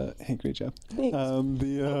welcome. Hey, great job. Thanks.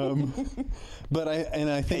 But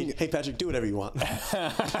I think Hey, Patrick, do whatever you want.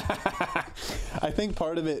 I think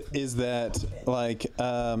part of it is that, like,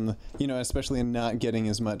 especially in not getting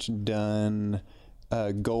as much done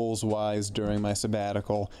goals wise during my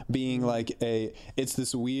sabbatical, being like it's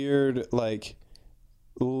this weird, like,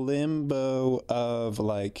 limbo of,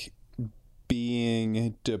 like,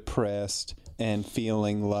 being depressed and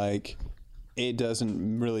feeling like it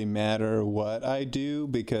doesn't really matter what I do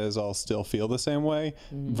because I'll still feel the same way,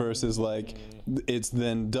 versus like it's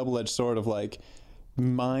then double-edged sword of like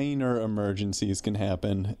minor emergencies can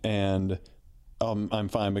happen and I'm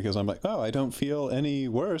fine because I'm like, oh, I don't feel any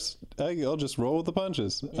worse. I'll just roll with the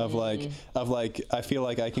punches of like I feel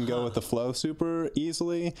like I can go with the flow super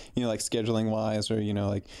easily, like scheduling wise, or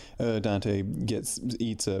like Dante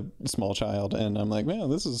eats a small child and I'm like, man,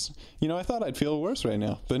 this is, I thought I'd feel worse right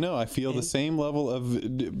now, but no, I feel the same level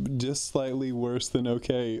of just slightly worse than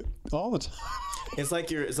okay all the time. It's like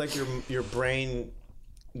your brain,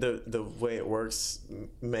 the way it works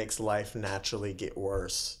makes life naturally get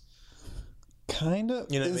worse. Kind of.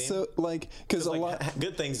 You know what I mean? So like, because a lot.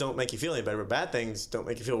 Good things don't make you feel any better, but bad things don't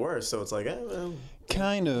make you feel worse. So it's like, well.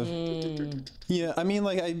 Kind of. Yeah, I mean,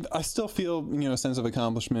 like, I still feel, a sense of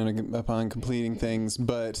accomplishment upon completing things,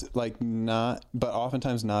 but, like, but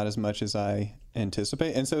oftentimes not as much as I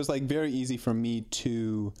anticipate. And so it's, like, very easy for me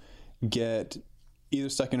to get either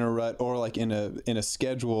stuck in a rut or, like, in a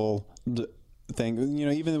schedule thing, you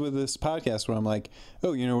know, even with this podcast where I'm like,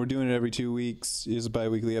 oh, you know, we're doing it every 2 weeks, is a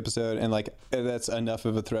bi-weekly episode, and like that's enough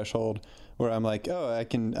of a threshold where I'm like, oh, I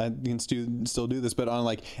can still do this. But on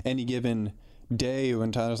like any given day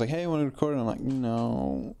when Tyler's like, hey, I want to record, and I'm like,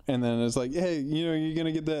 no. And then it's like, hey, you know, you're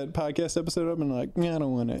gonna get that podcast episode up, and I'm like, I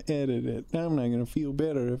don't want to edit it. I'm not gonna feel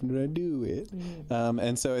better if I do it.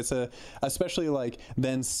 And so it's especially like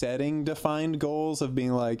then setting defined goals of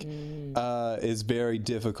being like is very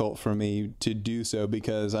difficult for me to do so,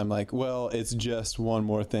 because I'm like, well, it's just one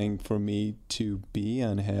more thing for me to be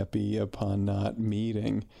unhappy upon not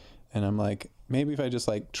meeting. And I'm like, maybe if I just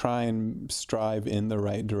like try and strive in the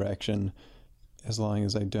right direction, as long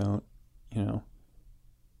as I don't, you know,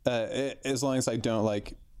 as long as I don't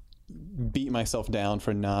like beat myself down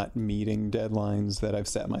for not meeting deadlines that I've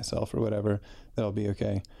set myself or whatever, that'll be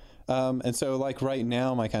okay. And so like right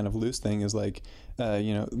now, my kind of loose thing is like,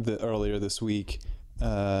 you know, earlier this week,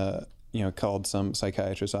 you know, called some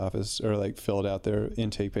psychiatrist's office or like filled out their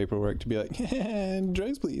intake paperwork to be like,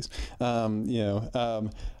 drugs, please. You know,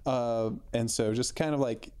 and so just kind of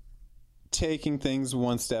like taking things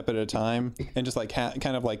one step at a time and just like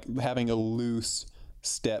kind of like having a loose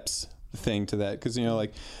steps thing to that, because you know,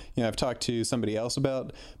 like, you know, I've talked to somebody else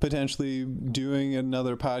about potentially doing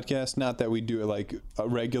another podcast, not that we do it like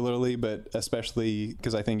regularly, but especially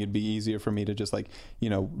because I think it'd be easier for me to just like, you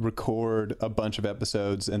know, record a bunch of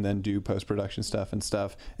episodes and then do post-production stuff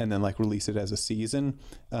and then like release it as a season,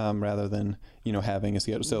 rather than, you know, having a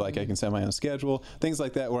schedule. So like I can set my own schedule, things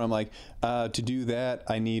like that, where I'm like, to do that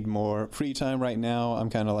I need more free time right now. I'm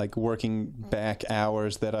kind of like working back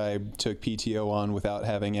hours that I took PTO on without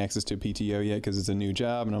having access to PTO yet, because it's a new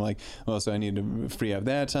job, and I'm like, well, so I need to free up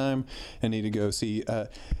that time. I need to go see.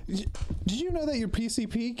 Did you know that your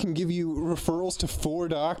PCP can give you referrals to 4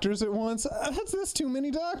 doctors at once? That's too many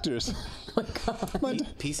doctors. Oh my God. My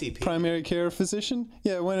PCP? primary care physician.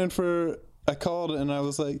 Yeah, I went in for. I called and I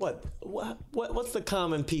was like, What's the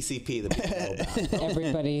common PCP that people know about?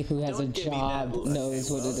 Everybody who has Don't a give me job that. knows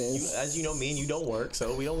what it is. As you know, me and you don't work,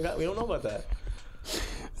 so we don't know about that.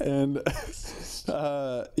 and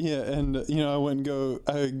yeah, and you know, I go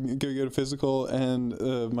get a physical,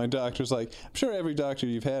 and my doctor's like, I'm sure every doctor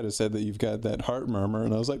you've had has said that you've got that heart murmur,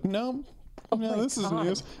 and I was like, no, this is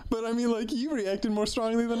news. But I mean, like, you reacted more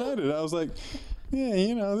strongly than I did. I was like, yeah,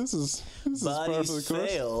 you know, this is par for the Bodies course.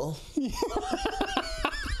 fail.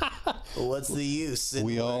 What's the use?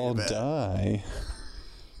 We all die.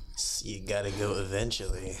 You gotta go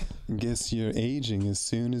eventually. Guess you're aging as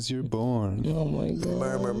soon as you're born. Oh my God.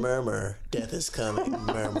 Murmur, murmur. Death is coming.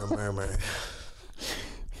 Murmur, murmur.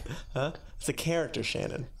 Huh? It's a character,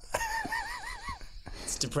 Shannon.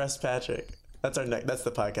 It's Depressed Patrick. That's our next. That's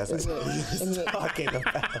the podcast Is it- talking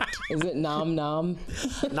about. Is it nom nom?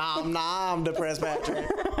 Nom nom, Depressed Patrick.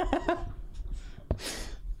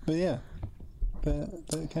 But yeah,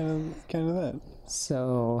 that kind of that.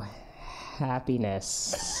 So,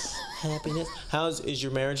 happiness. Happiness. Is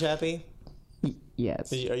your marriage happy?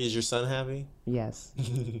 Yes. Is your son happy? Yes.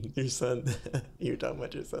 Your son. You were talking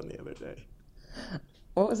about your son the other day.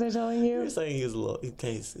 What was I telling You were you? saying he's a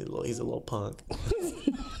little punk.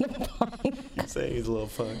 You're saying he's a little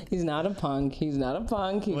punk. He's not a punk. He's not a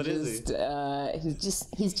punk. He's What is he?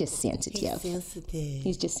 He's just sensitive.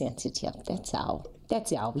 He's just sensitive. That's all.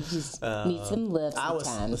 We just need some love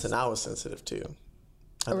sometimes. I was sensitive too.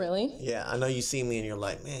 Really? Yeah, I know you see me and you're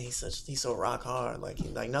like, man, he's so rock hard. Like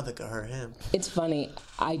nothing could hurt him. It's funny.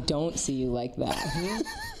 I don't see you like that.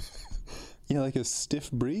 Yeah, like a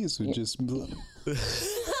stiff breeze would just.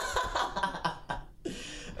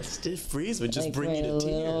 A stiff breeze would just Like bring you my to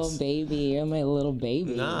little tears. baby. You're my little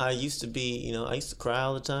baby. Nah, I used to cry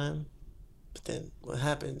all the time. But then what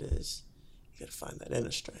happened is you gotta find that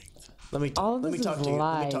inner strength. Let me All of talk this is to you. Let me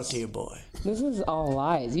lies. talk to your boy. This is all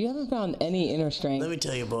lies. You haven't found any inner strength. Let me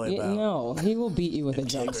tell your boy Yeah, about. no, he will beat you with a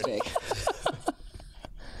Integrity. drumstick.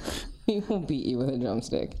 He will beat you with a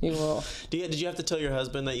drumstick. He will. Did you have to tell your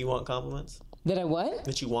husband that you want compliments? Did I what?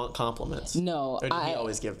 That you want compliments? No. Or did he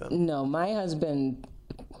always give them? No, my husband.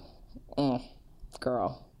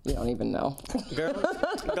 Girl, you don't even know. Girl,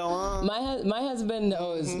 go on. My husband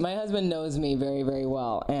knows. Mm-hmm. My husband knows me very, very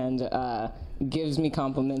well, and gives me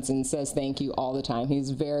compliments and says thank you all the time. He's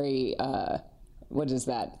very. What is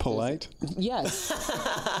that? Polite? Yes.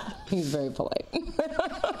 He's very polite.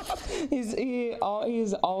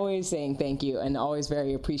 He's always saying thank you and always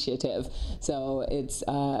very appreciative. So it's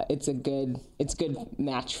a good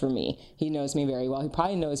match for me. He knows me very well. He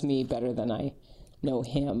probably knows me better than I know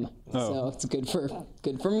him. So it's good for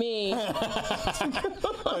me.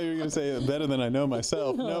 Oh, you were gonna say better than I know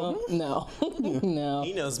myself. No. No. No.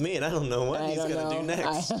 He knows me, and I don't know what he's going to do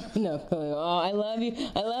next. I have no clue. Oh, I love you.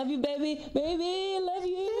 I love you, baby. Baby, I love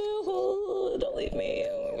you. Oh, don't leave me.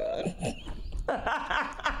 Oh, my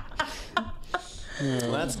God.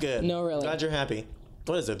 Well, that's good. No, really. Glad you're happy.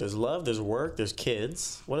 What is it? There's love, there's work, there's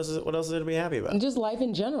kids. What is it? What else is there to be happy about? Just life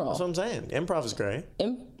in general. That's what I'm saying. Improv is great.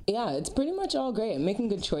 Yeah, it's pretty much all great. I'm making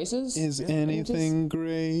good choices. Is anything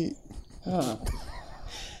great?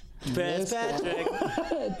 Prince Patrick.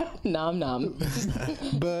 Nom nom.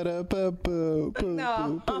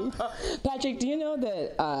 Patrick, do you know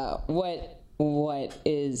that what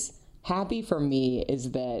is happy for me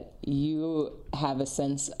is that you have a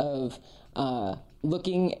sense of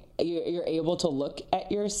you're able to look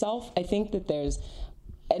at yourself. I think that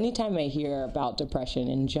anytime I hear about depression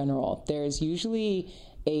in general, there's usually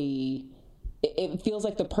it feels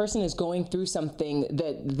like the person is going through something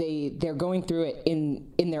that they're going through it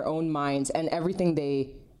in their own minds, and everything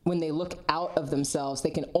when they look out of themselves,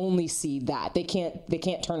 they can only see that. They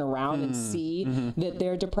can't turn around and see that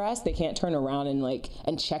they're depressed. They can't turn around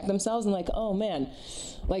and check themselves and oh man,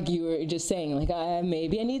 like you were just saying,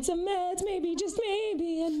 maybe I need some meds, maybe just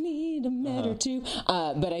maybe I need a med or two.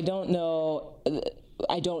 But I don't know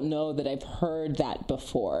that I've heard that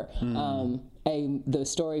before. The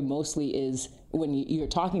story mostly is when you're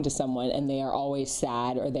talking to someone and they are always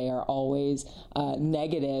sad or they are always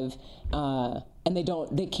negative, and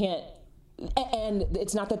they can't, and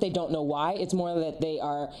it's not that they don't know why, it's more that they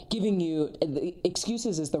are giving you,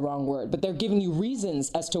 excuses is the wrong word, but they're giving you reasons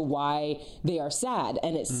as to why they are sad,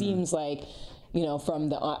 and it seems like, from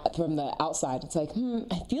the outside, it's like,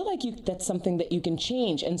 I feel like that's something that you can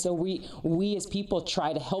change. And so we as people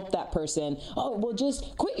try to help that person. Oh, well,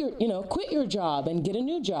 just quit your job and get a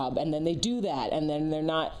new job. And then they do that, and then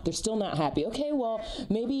they're still not happy. Okay, well,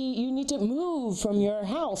 maybe you need to move from your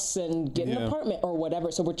house and get an apartment or whatever.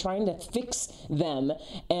 So we're trying to fix them,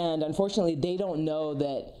 and unfortunately, they don't know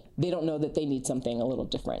that they need something a little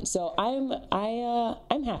different. So I'm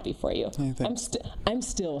happy for you. Hey, I'm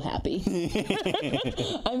still happy.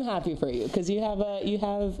 I'm happy for you because you have a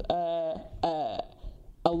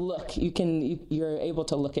look. You're able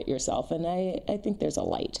to look at yourself, and I think there's a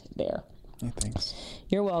light there. Hey, thanks.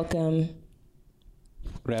 You're welcome.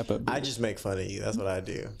 Wrap up. I just make fun of you. That's what I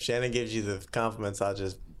do. Shannon gives you the compliments.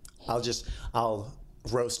 I'll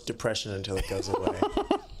roast depression until it goes away.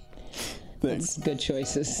 Thanks. Good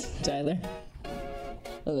choices, Tyler.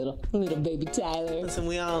 A little baby Tyler. Listen,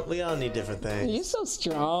 we all need different things. You're so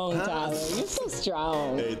strong, Tyler. You're so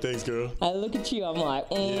strong. Hey, thanks, girl. I look at you, I'm like,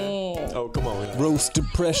 Yeah. Oh, come on. Roast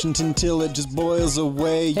depression until it just boils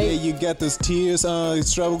away. Hey. Yeah, you got those tears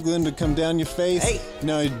struggling to come down your face. Hey.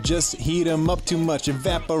 No, just heat them up too much,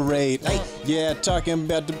 evaporate. Hey. Yeah, talking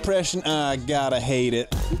about depression, I gotta hate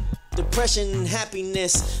it. Depression and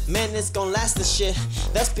happiness, man, it's gonna last the shit.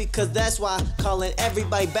 That's why calling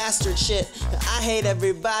everybody bastard shit. I hate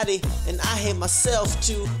everybody and I hate myself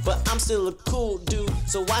too, but I'm still a cool dude,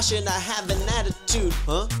 so why shouldn't I have an attitude,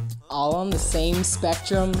 huh? all on the same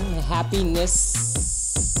spectrum,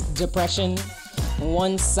 happiness, depression.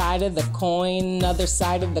 One side of the coin, other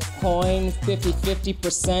side of the coin,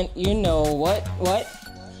 50%, you know what?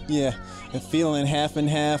 Yeah, feeling half and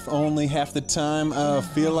half, only half the time.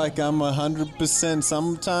 Feel like I'm 100%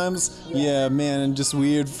 sometimes. Yeah, man, and just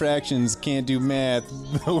weird fractions, can't do math.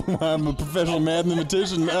 I'm a professional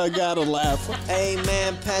mathematician, I gotta laugh. Hey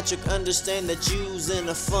man, Patrick, understand that you's in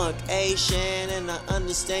a funk. Hey Shannon, I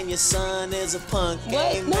understand your son is a punk. What?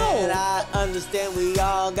 Hey No. man, I understand we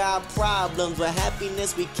all got problems. With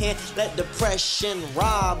happiness, we can't let depression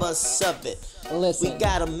rob us of it. Listen. We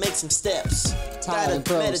gotta make some steps. Tyler, Gotta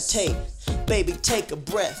gross. meditate. Baby, take a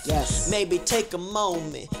breath. Yes. Maybe take a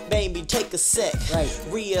moment. Maybe take a sec. Right.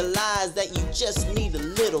 Realize that you just need a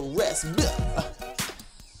little rest. Blah.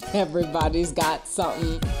 Everybody's got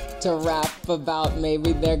something to rap about.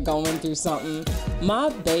 Maybe they're going through something. My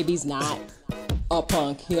baby's not a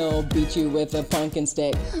punk. He'll beat you with a pumpkin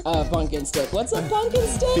stick. A pumpkin stick. What's a pumpkin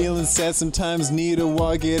stick? Feeling sad sometimes, need to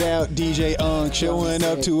walk it out. DJ Unk showing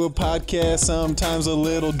up to a podcast, sometimes a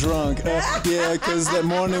little drunk. Yeah, cause that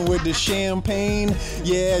morning with the champagne,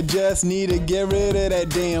 yeah, just need to get rid of that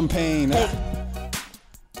damn pain.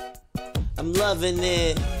 I'm loving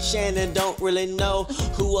it. Shannon don't really know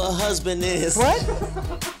who her husband is. What?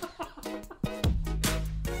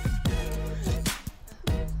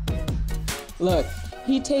 Look,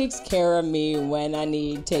 he takes care of me when I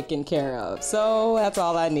need taken care of. So that's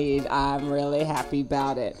all I need. I'm really happy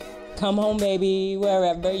about it. come home, baby,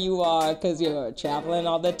 wherever you are, 'cause you're traveling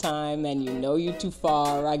all the time and you know you too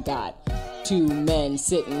far. I got 2 men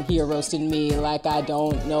sitting here roasting me like I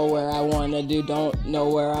don't know where I wanna do, don't know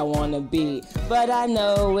where I wanna be. But I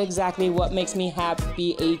know exactly what makes me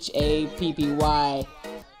happy, Happy.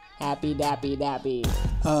 Happy dappy dappy.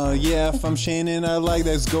 Yeah, if I'm Shannon, I like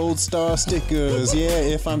those gold star stickers. Yeah,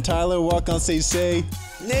 if I'm Tyler, walk on stage, say,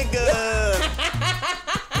 Nigga!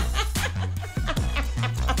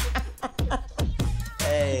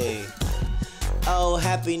 Hey. Oh,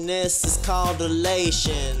 happiness is called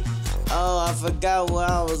elation. Oh, I forgot what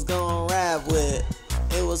I was gonna rap with.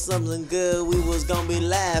 It was something good, we was gonna be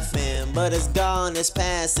laughing. But it's gone, it's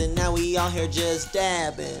past, and now we all here just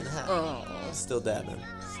dabbing. Still dabbing.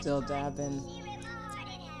 Still dabbing.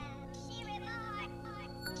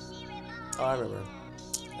 Oh, I remember.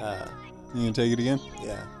 you gonna take it again?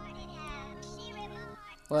 Yeah.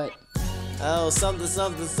 What? Oh,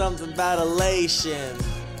 something about elation.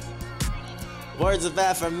 Words of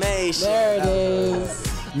affirmation. There it is.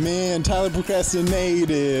 Man, Tyler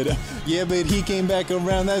procrastinated. Yeah, but he came back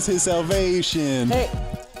around, that's his salvation. Hey.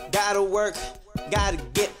 Gotta work, gotta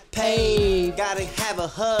get paid. Gotta have a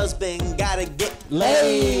husband, gotta get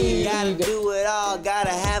laid. Gotta do it all, gotta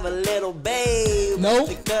have a little babe. Nope.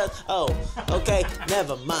 Because, okay,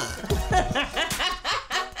 never mind.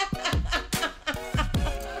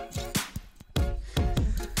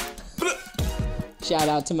 Shout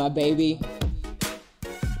out to my baby.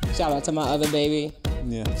 Shout out to my other baby.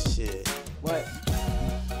 Yeah. Shit. What?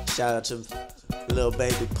 Shout out to little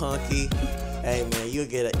baby Punky. Hey man, you'll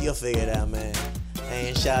figure it out, man.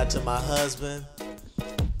 And shout out to my husband.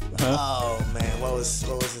 Oh man, what was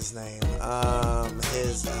his name? I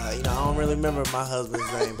don't really remember my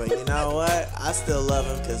husband's name, but you know what? I still love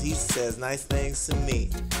him because he says nice things to me.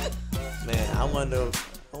 Man, I wonder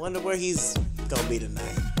where he's gonna be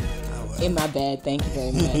tonight. In my bed, thank you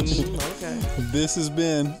very much. Okay. This has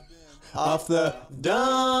been Off the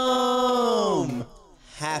Dome.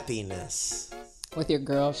 Happiness. With your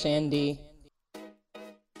girl, Shandy.